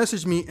just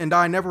messaged me and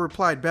I never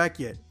replied back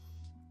yet.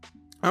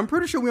 I'm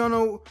pretty sure we all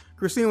know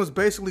Christina was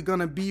basically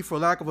gonna be, for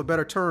lack of a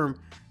better term,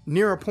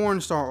 near a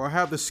porn star or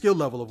have the skill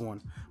level of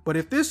one. But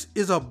if this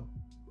is a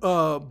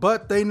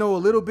but they know a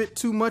little bit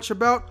too much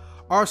about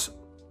our high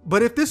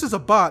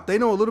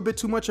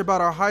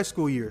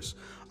school years.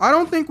 I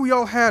don't think we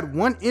all had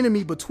one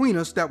enemy between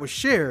us that was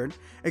shared,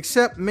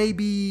 except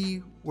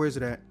maybe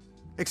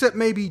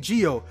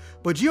Gio.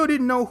 But Gio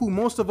didn't know who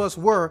most of us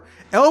were.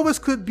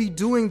 Elvis could be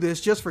doing this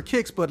just for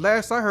kicks, but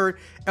last I heard,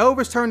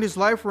 Elvis turned his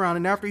life around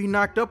and after he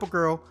knocked up a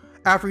girl,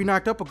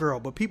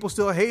 but people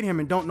still hate him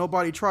and don't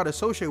nobody try to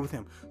associate with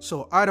him.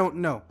 So I don't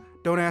know.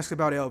 Don't ask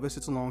about Elvis,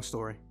 it's a long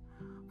story.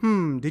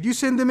 Did you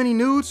send them any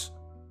nudes?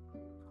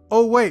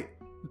 Oh wait,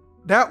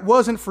 that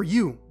wasn't for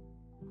you.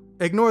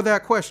 Ignore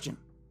that question.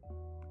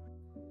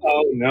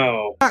 Oh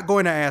no. I'm not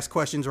going to ask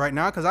questions right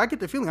now because I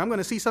get the feeling I'm going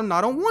to see something I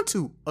don't want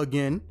to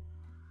again.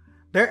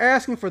 They're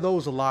asking for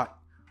those a lot.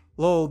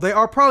 Lol, they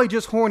are probably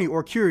just horny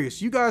or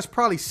curious. You guys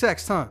probably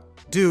sexed, huh?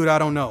 Dude, I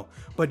don't know.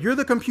 But you're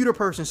the computer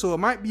person, so it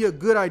might be a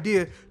good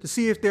idea to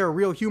see if they're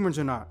real humans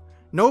or not.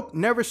 Nope,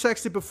 never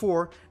sexted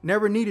before,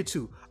 never needed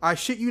to. I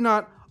shit you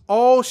not.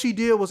 All she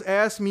did was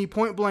ask me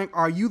point blank,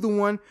 are you the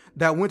one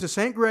that went to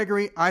St.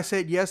 Gregory? I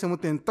said yes, and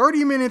within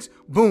 30 minutes,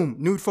 boom,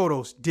 nude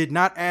photos. Did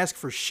not ask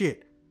for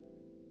shit.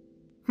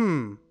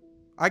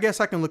 I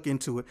guess I can look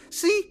into it.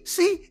 See,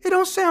 it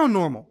don't sound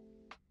normal.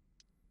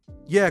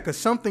 Yeah, because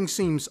something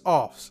seems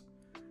off.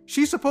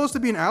 She's supposed to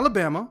be in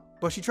Alabama,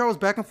 but she travels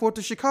back and forth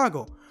to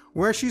Chicago,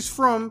 where she's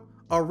from,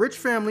 a rich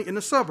family in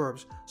the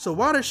suburbs. So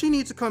why does she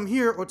need to come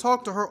here or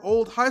talk to her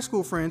old high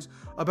school friends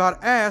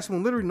about ass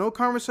when literally no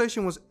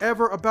conversation was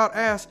ever about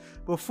ass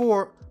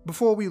before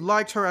we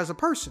liked her as a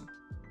person?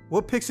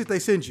 What pics did they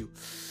send you?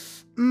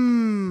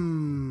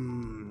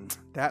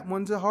 That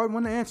one's a hard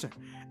one to answer.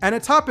 And to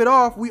top it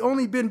off, we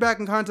only been back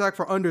in contact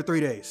for under 3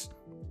 days.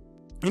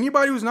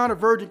 Anybody who's not a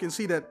virgin can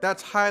see that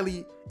that's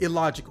highly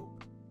illogical.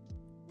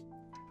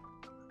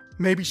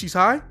 Maybe she's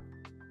high?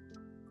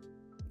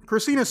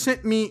 Christina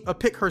sent me a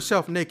pic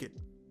herself naked.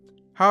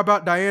 How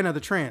about Diana the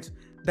trans?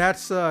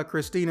 That's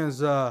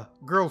Christina's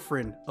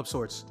girlfriend of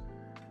sorts.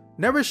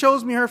 Never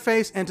shows me her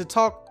face and to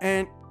talk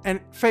and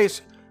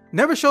face.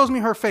 Never shows me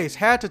her face.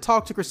 Had to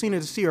talk to Christina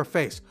to see her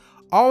face.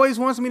 Always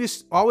wants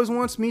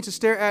me to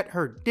stare at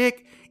her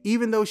dick,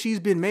 even though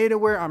she's been made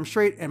aware I'm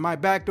straight and my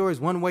back door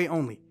is one way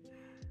only.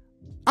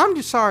 I'm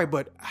just sorry,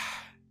 but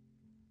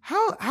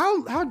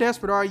how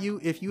desperate are you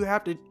if you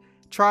have to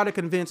try to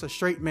convince a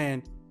straight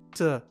man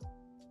to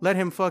let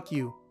him fuck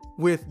you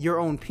with your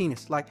own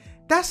penis? Like,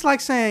 that's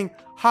like saying,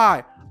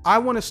 hi, I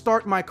want to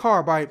start my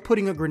car by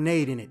putting a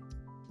grenade in it.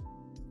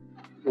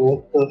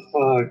 What the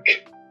fuck?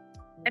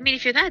 I mean,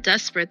 if you're that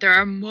desperate, there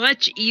are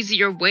much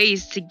easier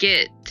ways to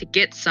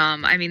get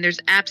some. I mean, there's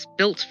apps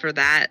built for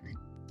that.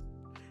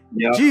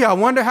 Yep. Gee, I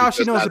wonder how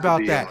she knows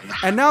about that.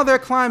 And now they're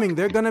climbing.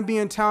 They're going to be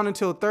in town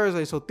until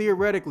Thursday. So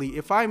theoretically,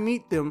 if I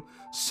meet them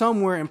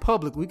somewhere in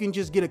public, we can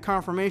just get a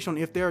confirmation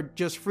if they're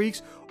just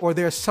freaks or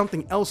there's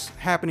something else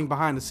happening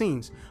behind the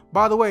scenes.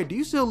 By the way, do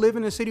you still live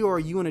in the city or are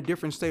you in a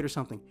different state or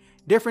something?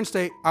 Different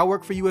state. I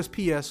work for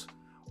USPS.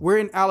 We're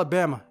in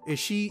Alabama. Is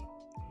she?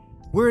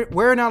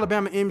 Where in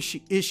Alabama is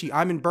she?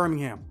 I'm in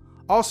Birmingham.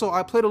 Also,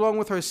 I played along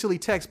with her silly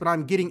text, but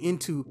I'm getting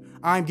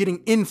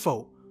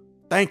info.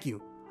 Thank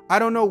you. I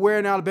don't know where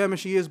in Alabama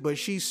she is, but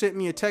she sent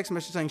me a text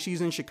message saying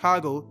she's in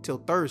Chicago till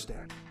Thursday.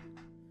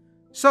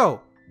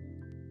 So,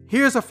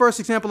 here's a first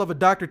example of a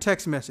doctor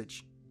text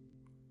message.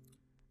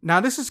 Now,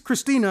 this is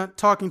Christina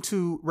talking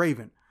to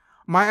Raven.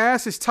 My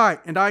ass is tight,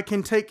 and I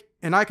can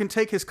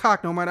take his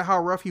cock no matter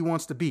how rough he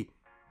wants to be.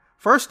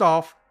 First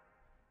off,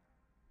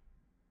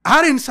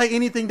 I didn't say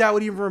anything that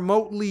would even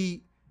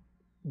remotely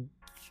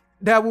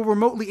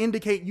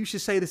indicate you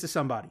should say this to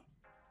somebody.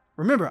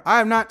 Remember, I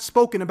have not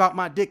spoken about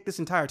my dick this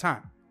entire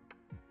time.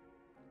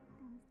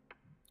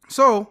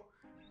 So,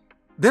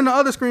 then the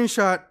other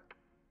screenshot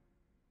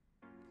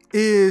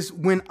is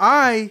when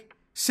I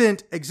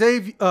sent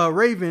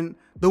Raven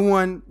the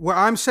one where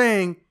I'm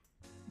saying,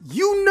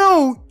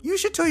 you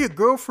should tell your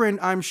girlfriend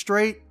I'm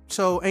straight,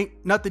 so ain't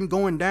nothing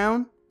going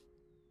down.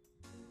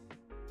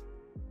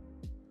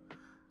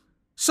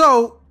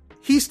 So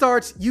he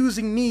starts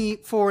using me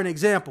for an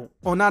example,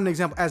 or not an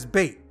example, as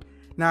bait.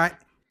 Now,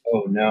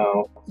 oh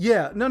no.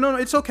 Yeah, no,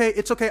 it's okay.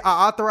 It's okay.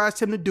 I authorized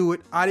him to do it.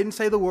 I didn't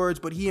say the words,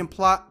 but she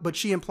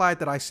implied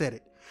that I said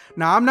it.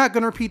 Now, I'm not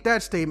going to repeat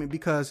that statement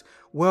because,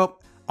 well,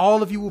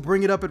 all of you will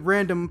bring it up at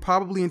random,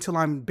 probably until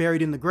I'm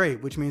buried in the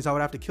grave, which means I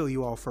would have to kill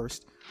you all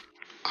first.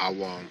 I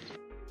won't.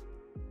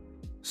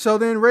 So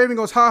then Raven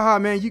goes, haha,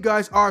 man, you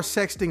guys are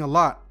sexting a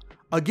lot.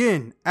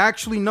 Again,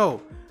 actually,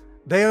 no.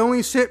 They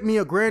only sent me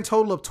a grand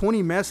total of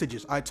 20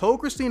 messages. I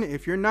told Christina,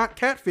 if you're not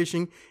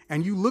catfishing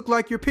and you look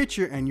like your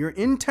picture and you're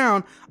in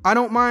town, I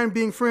don't mind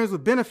being friends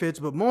with benefits,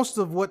 but most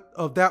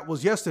of that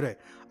was yesterday.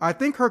 I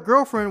think her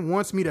girlfriend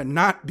wants me to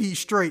not be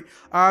straight.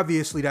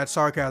 Obviously, that's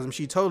sarcasm.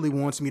 She totally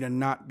wants me to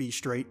not be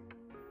straight.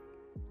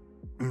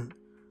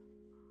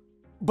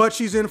 But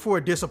she's in for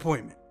a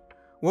disappointment.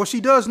 Well, she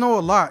does know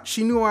a lot.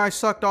 She knew I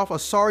sucked off a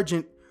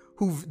sergeant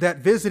that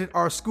visited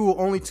our school.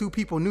 Only 2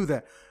 people knew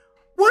that.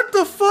 What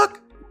the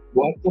fuck?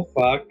 What the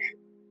fuck?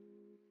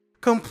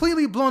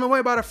 Completely blown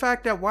away by the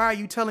fact that, why are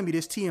you telling me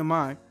this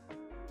TMI?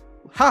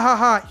 Ha ha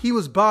ha, he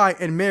was bi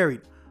and married.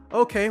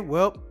 Okay,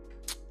 well,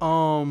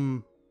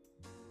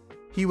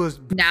 he was...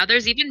 Now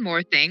there's even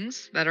more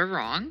things that are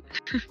wrong.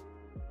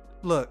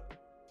 Look,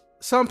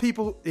 some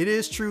people, it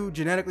is true,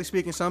 genetically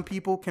speaking, some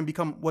people can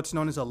become what's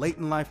known as a late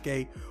in life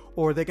gay,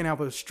 or they can have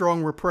a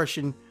strong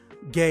repression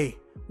gay,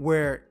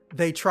 where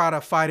they try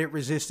to fight it,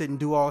 resist it, and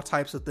do all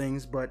types of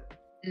things, but...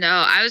 No,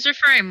 I was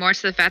referring more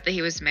to the fact that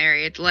he was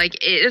married. Like,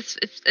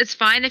 it's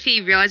fine if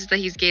he realizes that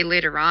he's gay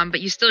later on, but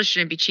you still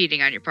shouldn't be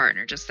cheating on your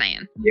partner. Just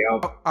saying. Yeah.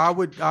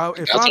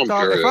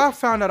 If I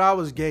found out I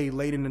was gay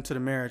late into the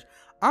marriage,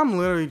 I'm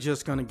literally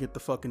just gonna get the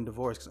fucking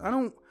divorce. 'Cause I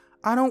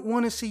don't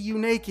want to see you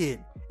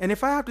naked. And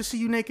if I have to see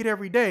you naked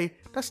every day,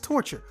 that's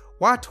torture.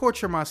 Why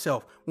torture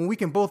myself when we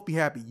can both be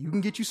happy? You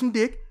can get you some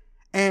dick,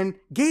 and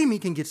gay me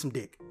can get some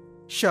dick.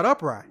 Shut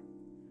up, Rye.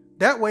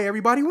 That way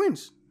everybody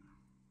wins.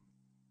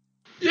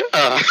 Yeah.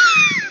 I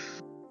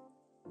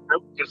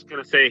was just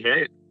gonna say,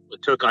 hey,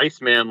 it took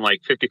Iceman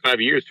like 55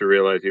 years to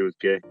realize he was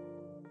gay.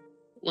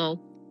 Well,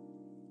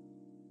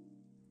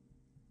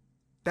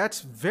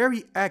 that's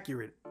very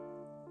accurate.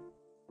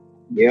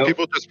 Yep.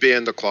 People just be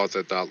in the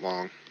closet that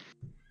long.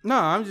 No,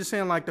 I'm just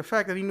saying, like, the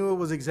fact that he knew it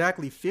was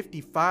exactly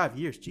 55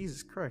 years.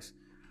 Jesus Christ.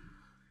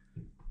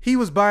 He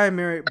was bi and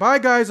married. Bi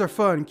guys are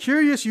fun.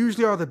 Curious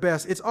usually are the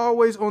best. It's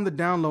always on the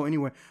down low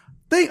anyway.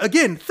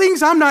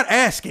 Things I'm not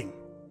asking.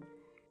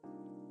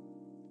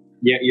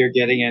 Yeah, you're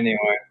getting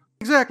anywhere.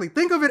 Exactly.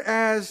 Think of it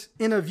as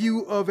in a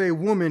view of a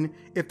woman,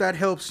 if that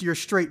helps your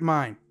straight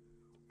mind.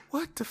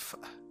 What the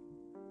fuck?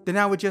 Then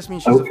that would just mean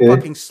she's a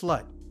fucking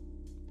slut.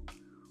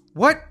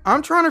 What?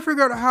 I'm trying to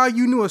figure out how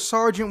you knew a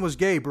sergeant was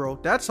gay, bro.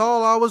 That's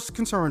all I was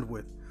concerned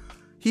with.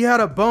 He had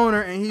a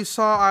boner and he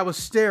saw I was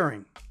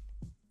staring.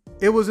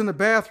 It was in the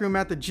bathroom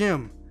at the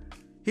gym.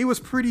 He was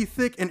pretty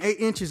thick and 8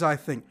 inches, I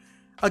think.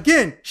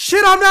 Again,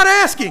 shit I'm not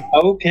asking.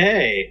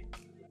 Okay.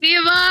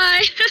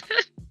 TMI.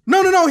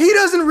 No.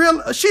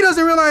 She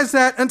doesn't realize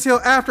that until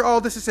after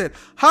all this is said.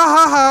 Ha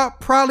ha ha.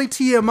 Probably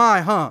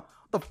TMI, huh?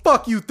 The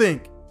fuck you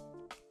think?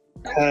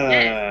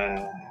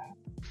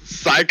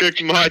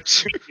 Psychic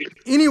much.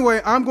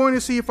 Anyway, I'm going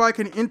to see if I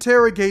can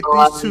interrogate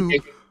these two.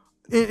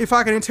 If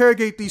I can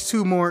interrogate these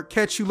two more,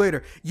 catch you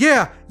later.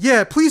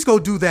 Yeah, please go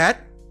do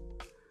that.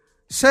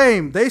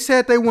 Same. They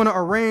said they want to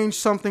arrange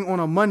something on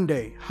a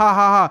Monday. Ha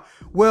ha ha.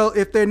 Well,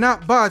 if they're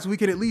not bots, we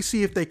can at least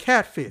see if they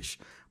catfish.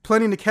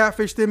 Planning to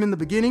catfish them in the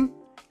beginning?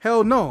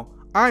 Hell no.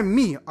 I'm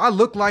me. I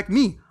look like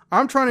me.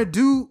 I'm trying to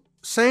do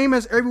same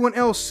as everyone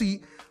else.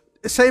 See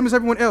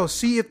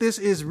if this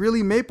is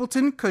really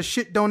Mapleton, cause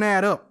shit don't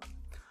add up.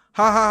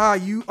 Ha ha ha.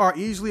 You are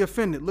easily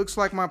offended. Looks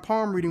like my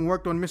palm reading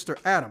worked on Mr.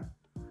 Adam.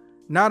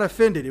 Not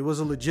offended. It was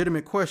a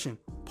legitimate question.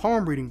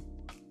 Palm reading.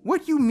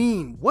 What you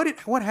mean?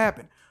 What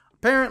happened?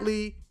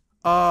 Apparently,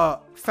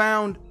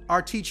 found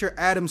our teacher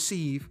Adam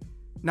Sieve.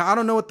 Now I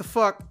don't know what the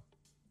fuck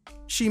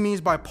she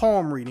means by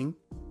palm reading.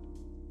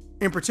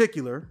 In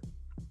particular,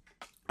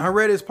 I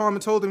read his palm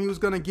and told him he was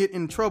gonna get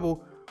in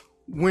trouble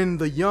when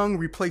the young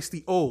replace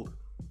the old.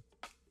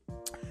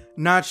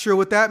 Not sure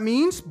what that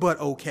means, but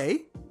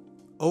okay.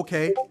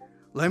 Okay.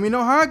 Let me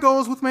know how it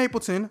goes with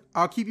Mapleton.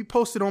 I'll keep you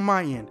posted on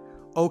my end.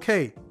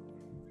 Okay.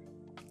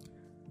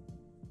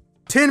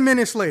 10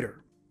 minutes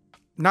later.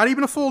 Not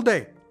even a full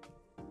day.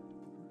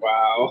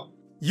 Wow.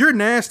 You're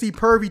nasty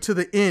pervy to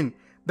the end.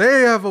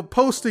 They have a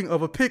posting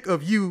of a pic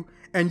of you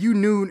and you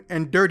nude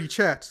and dirty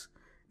chats.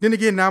 Then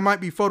again, that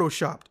might be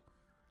photoshopped.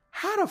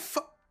 How the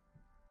fuck?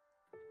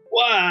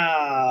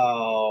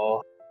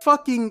 Wow.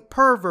 Fucking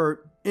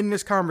pervert in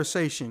this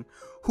conversation,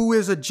 who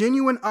is a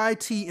genuine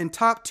IT and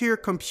top tier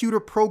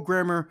computer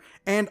programmer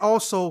and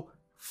also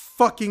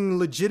fucking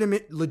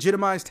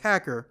legitimized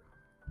hacker,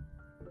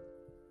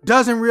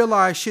 doesn't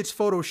realize shit's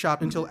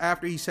photoshopped until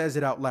after he says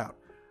it out loud.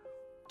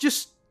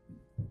 Just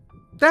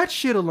that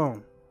shit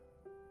alone.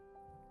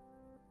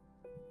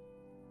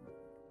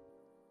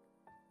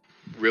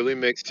 Really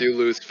makes you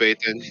lose faith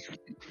in.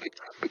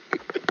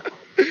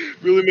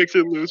 Really makes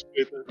you lose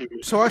faith in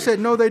you. So I said,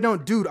 no, they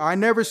don't. Dude, I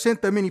never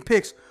sent them any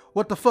pics.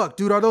 What the fuck?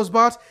 Dude, are those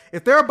bots?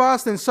 If they're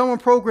bots, then someone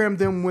programmed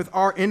them with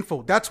our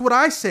info. That's what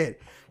I said.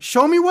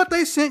 Show me what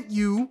they sent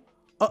you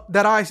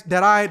that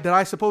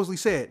I supposedly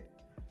said.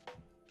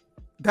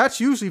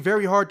 That's usually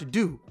very hard to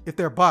do if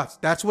they're bots.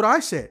 That's what I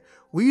said.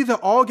 We either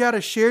all got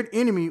a shared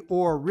enemy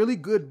or a really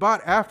good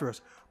bot after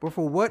us. But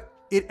for one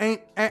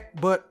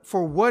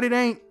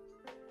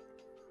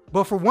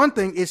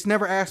thing, it's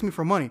never asked me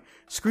for money.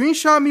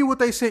 Screenshot me what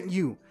they sent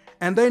you.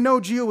 And they know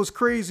Gio was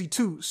crazy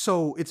too,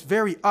 so it's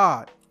very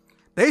odd.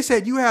 They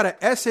said you had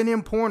a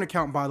S&M porn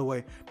account, by the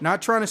way.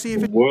 Not trying to see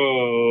if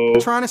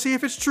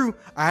it's true.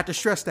 I had to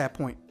stress that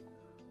point.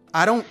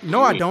 I don't.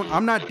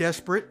 I'm not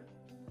desperate.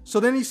 So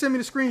then he sent me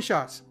the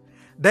screenshots.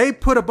 They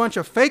put a bunch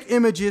of fake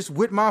images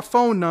with my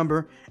phone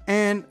number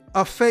and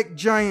a fake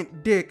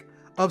giant dick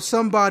of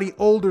somebody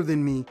older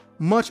than me,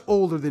 much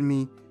older than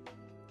me,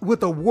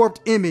 with a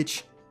warped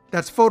image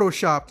that's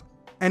photoshopped,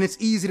 and it's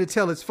easy to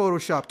tell it's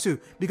photoshopped too,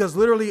 because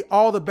literally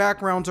all the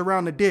backgrounds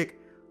around the dick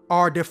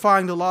are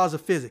defying the laws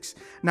of physics.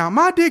 Now,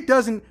 my dick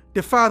doesn't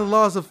defy the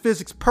laws of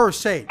physics per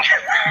se,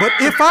 but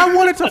if I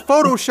wanted to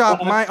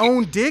Photoshop my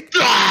own dick,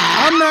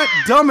 I'm not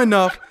dumb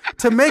enough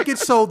to make it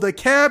so the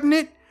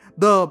cabinet,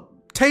 the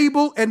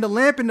table, and the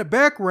lamp in the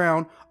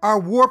background are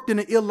warped in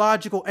an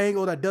illogical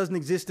angle that doesn't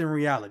exist in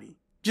reality.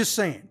 Just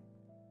saying.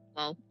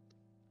 Well,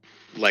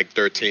 Like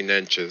 13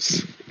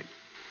 inches.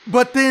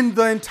 But then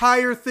the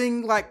entire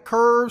thing like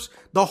curves,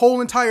 the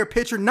whole entire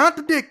picture, not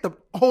the dick, the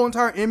whole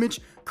entire image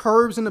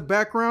curves in the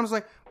background. It's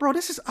like, bro,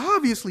 this is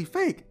obviously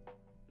fake.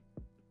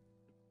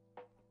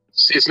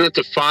 It's not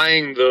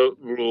defying the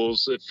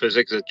rules of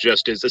physics, it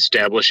just is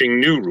establishing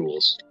new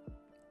rules.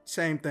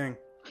 Same thing.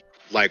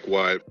 Like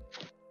what?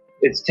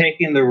 It's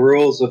taking the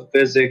rules of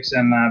physics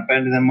and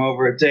bending them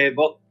over a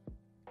table.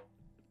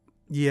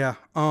 Yeah.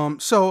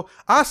 So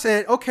I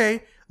said,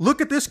 okay,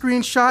 look at this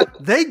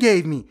screenshot they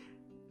gave me.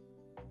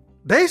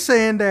 They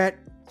saying that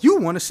you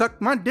want to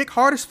suck my dick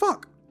hard as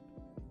fuck.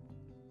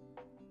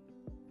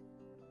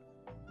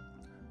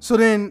 So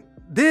then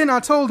I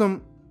told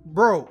them,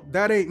 bro,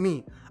 that ain't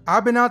me.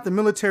 I've been out the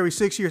military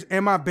 6 years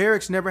and my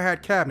barracks never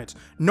had cabinets.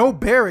 No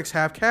barracks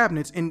have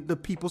cabinets in the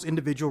people's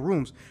individual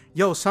rooms.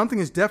 Yo, something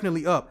is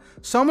definitely up.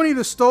 Someone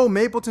either stole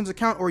Mapleton's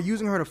account or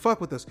using her to fuck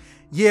with us.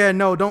 Yeah,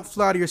 no, don't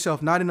flatter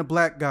yourself. Not in the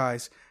black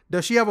guys.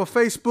 Does she have a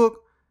Facebook?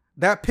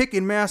 That pick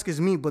and mask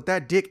is me, but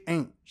that dick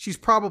ain't. She's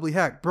probably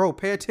hacked. Bro,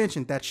 pay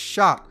attention. That's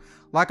shocked.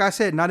 Like I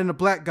said, not in the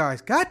black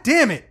guys. God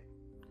damn it.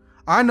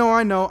 I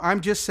know.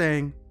 I'm just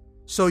saying.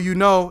 So you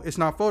know it's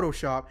not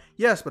Photoshop.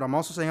 Yes, but I'm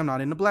also saying I'm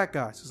not in the black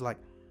guys. It's like,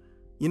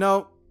 you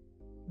know,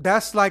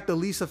 that's like the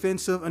least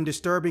offensive and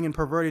disturbing and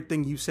perverted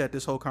thing you said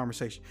this whole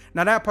conversation.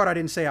 Now that part I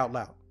didn't say out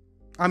loud.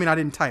 I mean, I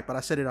didn't type, but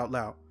I said it out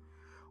loud.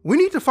 We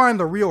need to find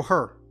the real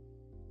her.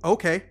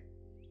 Okay.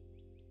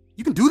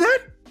 You can do that?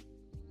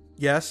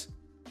 Yes.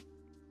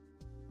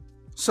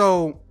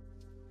 So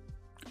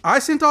I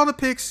sent all the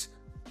pics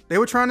they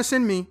were trying to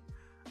send me,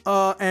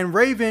 and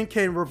Raven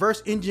can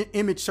reverse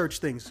image search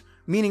things,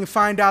 meaning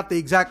find out the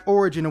exact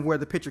origin of where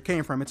the picture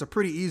came from. It's a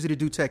pretty easy to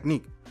do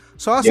technique.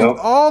 So I sent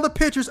all the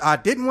pictures I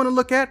didn't want to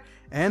look at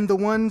and the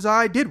ones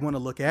I did want to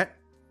look at.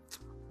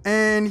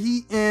 And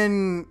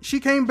she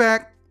came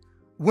back,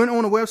 went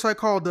on a website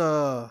called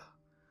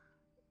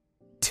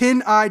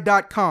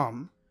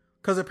 10i.com,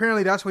 because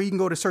apparently that's where you can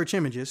go to search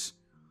images,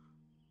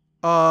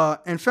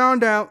 and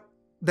found out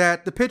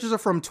that the pictures are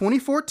from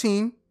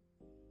 2014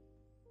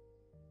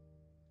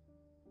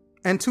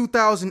 and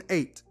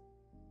 2008.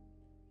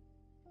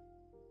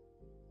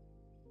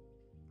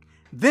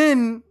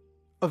 Then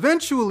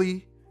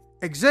eventually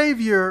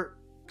Xavier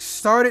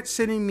started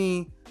sending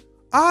me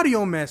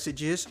audio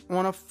messages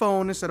on a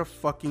phone instead of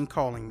fucking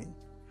calling me.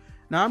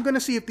 Now I'm gonna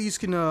see if these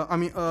can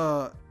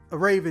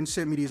Raven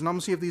sent me these, and I'm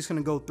gonna see if these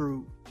can go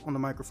through on the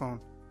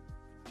microphone.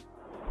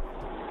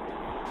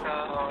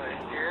 So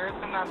here's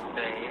an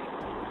update.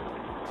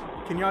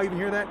 Can y'all even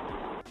hear that?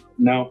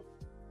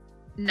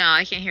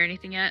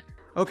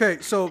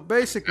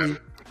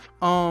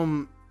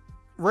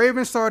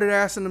 Raven started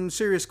asking them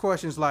serious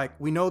questions like,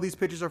 we know these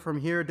pictures are from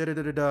here,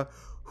 da-da-da-da-da.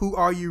 Who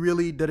are you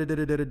really,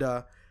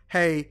 da-da-da-da-da-da.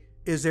 Hey,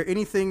 is there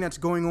anything that's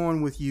going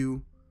on with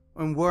you?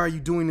 And why are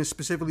you doing this,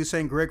 specifically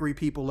saying Gregory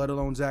people, let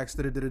alone Zach's,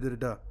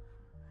 da-da-da-da-da-da.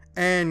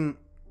 And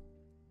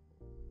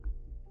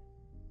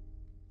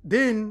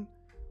then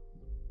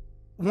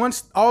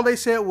once all they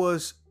said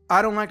was,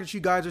 I don't like that you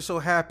guys are so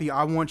happy,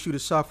 I want you to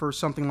suffer,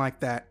 something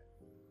like that.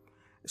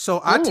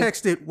 So I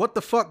texted, what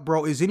the fuck,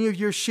 bro? Is any of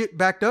your shit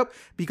backed up?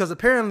 Because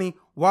apparently,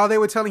 while they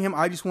were telling him,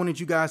 I just wanted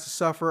you guys to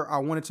suffer, I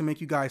wanted to make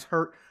you guys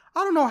hurt.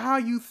 I don't know how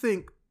you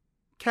think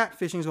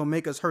catfishing is gonna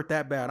make us hurt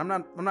that bad. I'm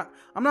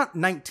not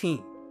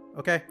 19,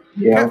 okay?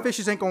 Yeah.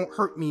 Catfishes ain't gonna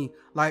hurt me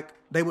like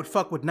they would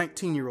fuck with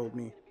 19-year-old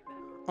me.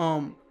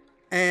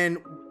 And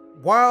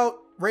while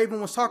Raven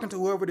was talking to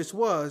whoever this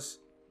was,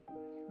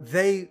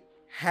 they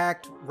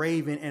hacked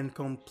Raven and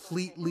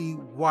completely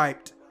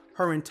wiped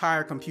her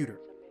entire computer.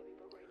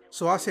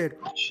 So I said,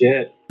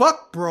 shit.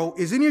 Fuck, bro,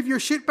 is any of your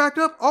shit backed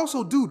up?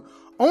 Also, dude,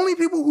 only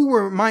people who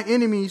were my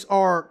enemies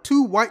are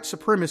 2 white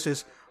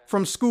supremacists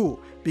from school,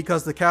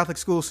 because the Catholic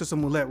school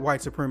system will let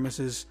white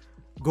supremacists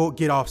go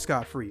get off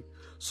scot-free.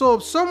 So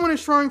if someone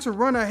is trying to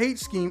run a hate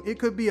scheme, it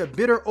could be a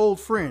bitter old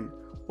friend.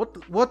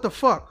 What the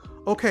fuck?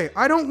 Okay,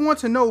 I don't want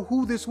to know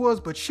who this was,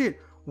 but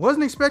shit,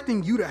 wasn't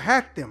expecting you to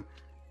hack them.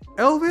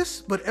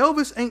 Elvis? But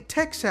Elvis ain't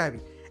tech savvy.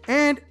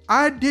 And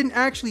I didn't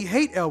actually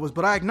hate Elvis,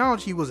 but I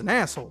acknowledge he was an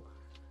asshole.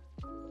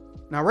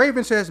 Now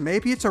Raven says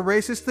maybe it's a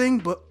racist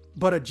thing,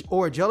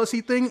 or a jealousy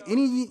thing.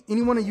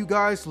 Any one of you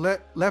guys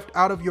left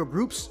out of your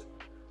groups?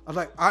 I was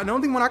like, the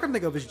only one I can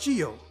think of is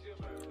Geo.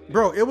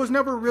 Bro, it was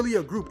never really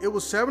a group. It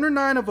was 7 or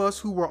 9 of us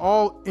who were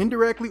all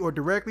indirectly or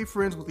directly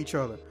friends with each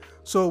other.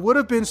 So it would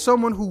have been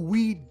someone who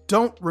we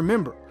don't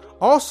remember.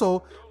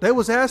 Also, they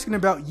was asking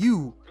about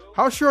you.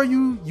 How sure are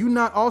you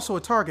not also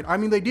a target? I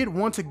mean, they did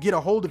want to get a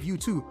hold of you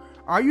too.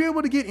 Are you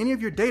able to get any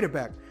of your data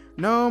back?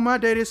 No, my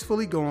data is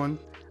fully gone.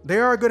 They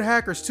are good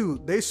hackers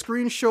too. They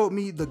screenshot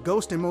me the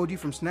ghost emoji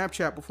from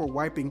Snapchat before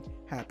wiping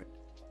happened.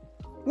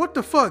 What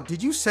the fuck?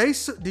 Didn't you say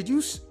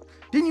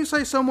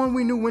someone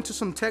we knew went to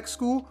some tech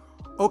school?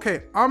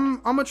 Okay,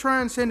 I'm gonna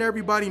try and send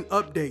everybody an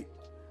update,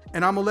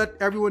 and I'm gonna let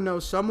everyone know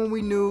someone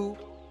we knew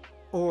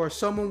or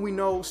someone we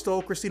know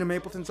stole Christina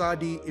Mapleton's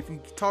ID. If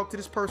you talk to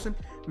this person,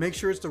 make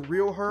sure it's the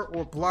real her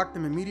or block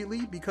them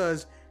immediately,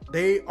 because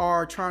they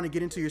are trying to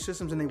get into your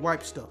systems and they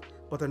wipe stuff.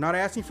 But they're not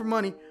asking for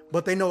money,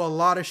 but they know a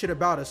lot of shit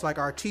about us, like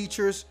our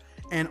teachers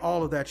and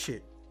all of that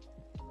shit.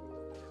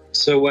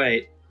 So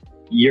wait,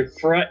 your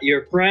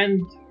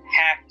friend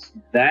hacked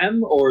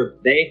them or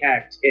they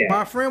hacked him?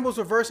 My friend was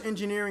reverse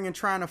engineering and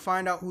trying to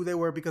find out who they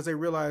were because they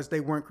realized they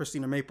weren't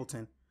Christina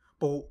Mapleton.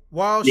 But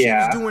while she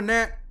was doing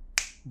that,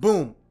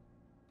 boom,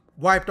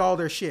 wiped all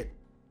their shit.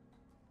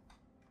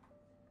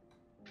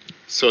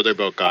 So they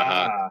both got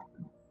hacked.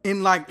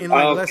 In less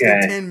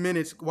than 10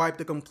 minutes, wiped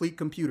the complete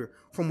computer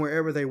from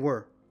wherever they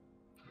were.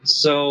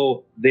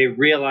 So they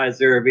realized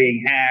they were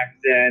being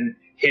hacked and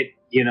hit,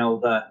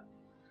 the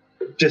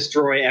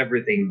destroy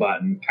everything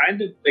button. Kind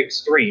of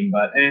extreme,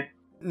 but eh.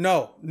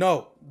 No.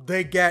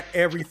 They got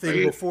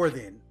everything before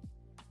then.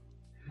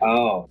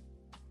 Oh.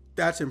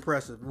 That's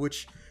impressive,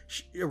 which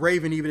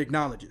Raven even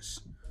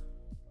acknowledges.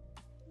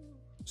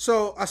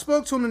 So I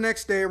spoke to him the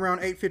next day around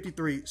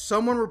 8:53.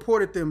 Someone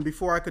reported them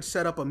before I could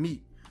set up a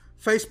meet.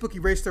 Facebook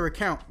erased their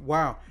account.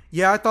 Wow.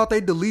 Yeah, I thought they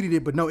deleted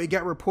it, but no, it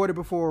got reported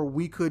before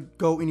we could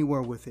go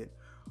anywhere with it.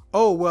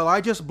 Oh, well,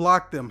 I just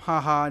blocked them.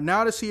 Haha.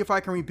 Now to see if I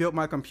can rebuild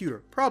my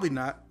computer. Probably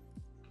not.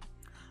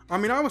 I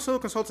mean, I was still a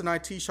consultant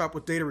IT shop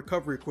with data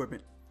recovery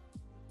equipment.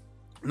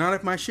 Not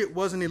if my shit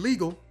wasn't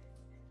illegal.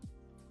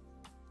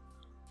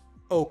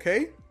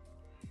 Okay.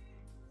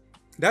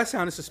 That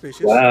sounded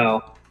suspicious.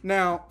 Wow.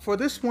 Now, for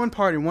this one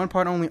part and one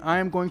part only, I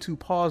am going to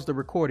pause the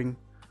recording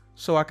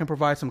so I can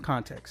provide some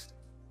context.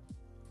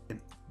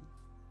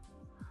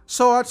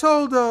 So I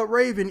told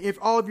Raven, if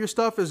all of your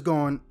stuff is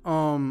gone,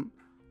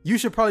 you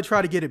should probably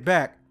try to get it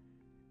back.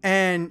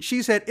 And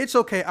she said, it's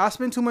okay. I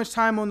spend too much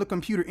time on the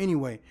computer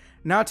anyway.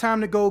 Now time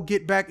to go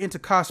get back into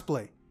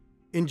cosplay.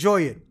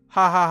 Enjoy it.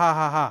 Ha ha ha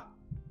ha ha.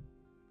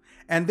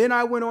 And then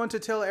I went on to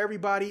tell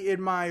everybody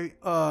in my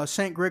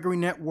St. Gregory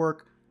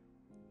network,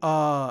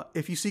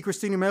 if you see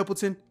Christina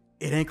Mapleton,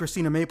 it ain't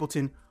Christina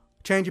Mapleton.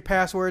 Change your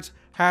passwords,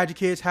 hide your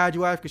kids, hide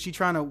your wife, because she's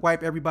trying to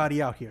wipe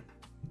everybody out here.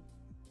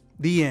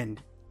 The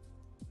end.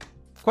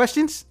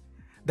 Questions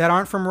that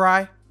aren't from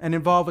Rye and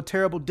involve a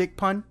terrible dick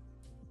pun?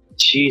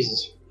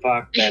 Jesus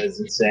fuck, that is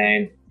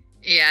insane.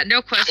 Yeah,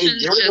 no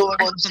questions, just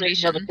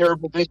exclamation. Have a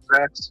terrible dick,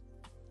 Rex.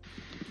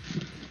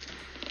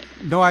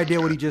 No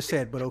idea what he just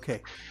said, but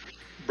okay.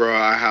 Bro,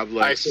 I have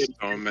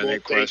so many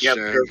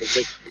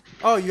questions.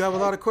 Oh, you have a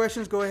lot of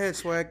questions? Go ahead,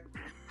 Swag.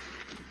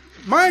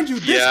 Mind you,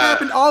 this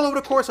happened all over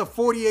the course of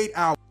 48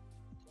 hours.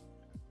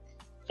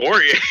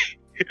 48?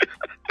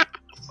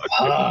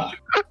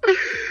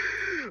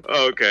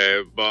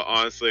 Okay, but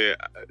honestly,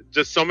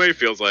 just somebody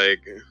feels like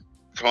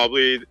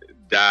probably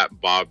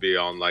that Bobby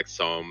on like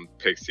some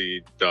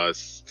pixie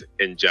dust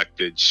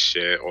injected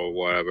shit or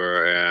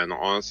whatever. And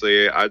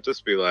honestly, I'd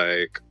just be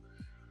like,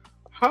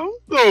 How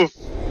the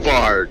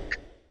fuck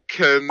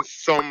can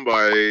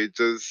somebody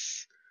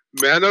just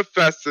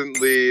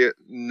manifestly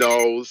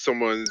know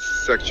someone's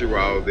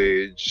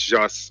sexuality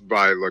just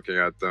by looking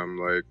at them?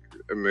 Like,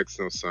 it makes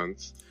no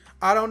sense.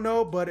 I don't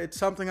know, but it's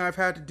something I've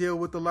had to deal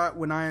with a lot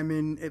when I am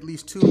in at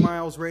least 2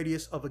 miles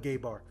radius of a gay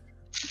bar.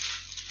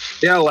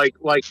 Yeah, like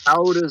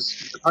how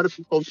do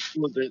people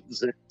know that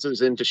Zetz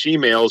is into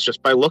she-males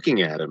just by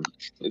looking at him?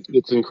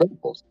 It's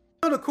incredible.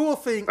 You know, the cool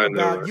thing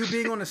about you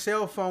being on a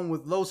cell phone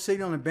with low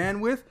signal and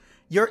bandwidth,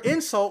 your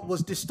insult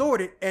was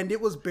distorted and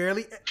it was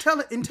barely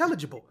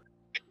intelligible.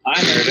 I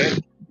heard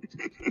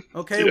it.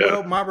 Okay,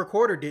 well, my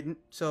recorder didn't,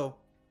 so.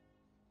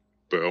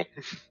 Bill.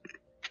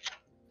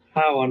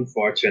 How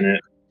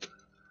unfortunate.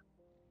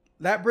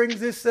 That brings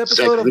this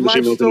episode of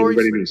Life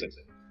Stories.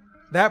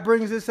 That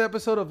brings this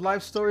episode of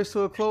Life Stories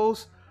to a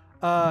close.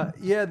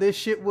 Yeah, this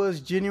shit was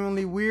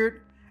genuinely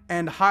weird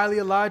and highly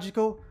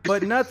illogical,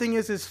 but nothing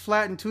is as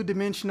flat and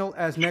two-dimensional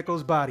as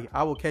Neko's body.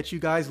 I will catch you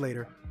guys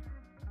later.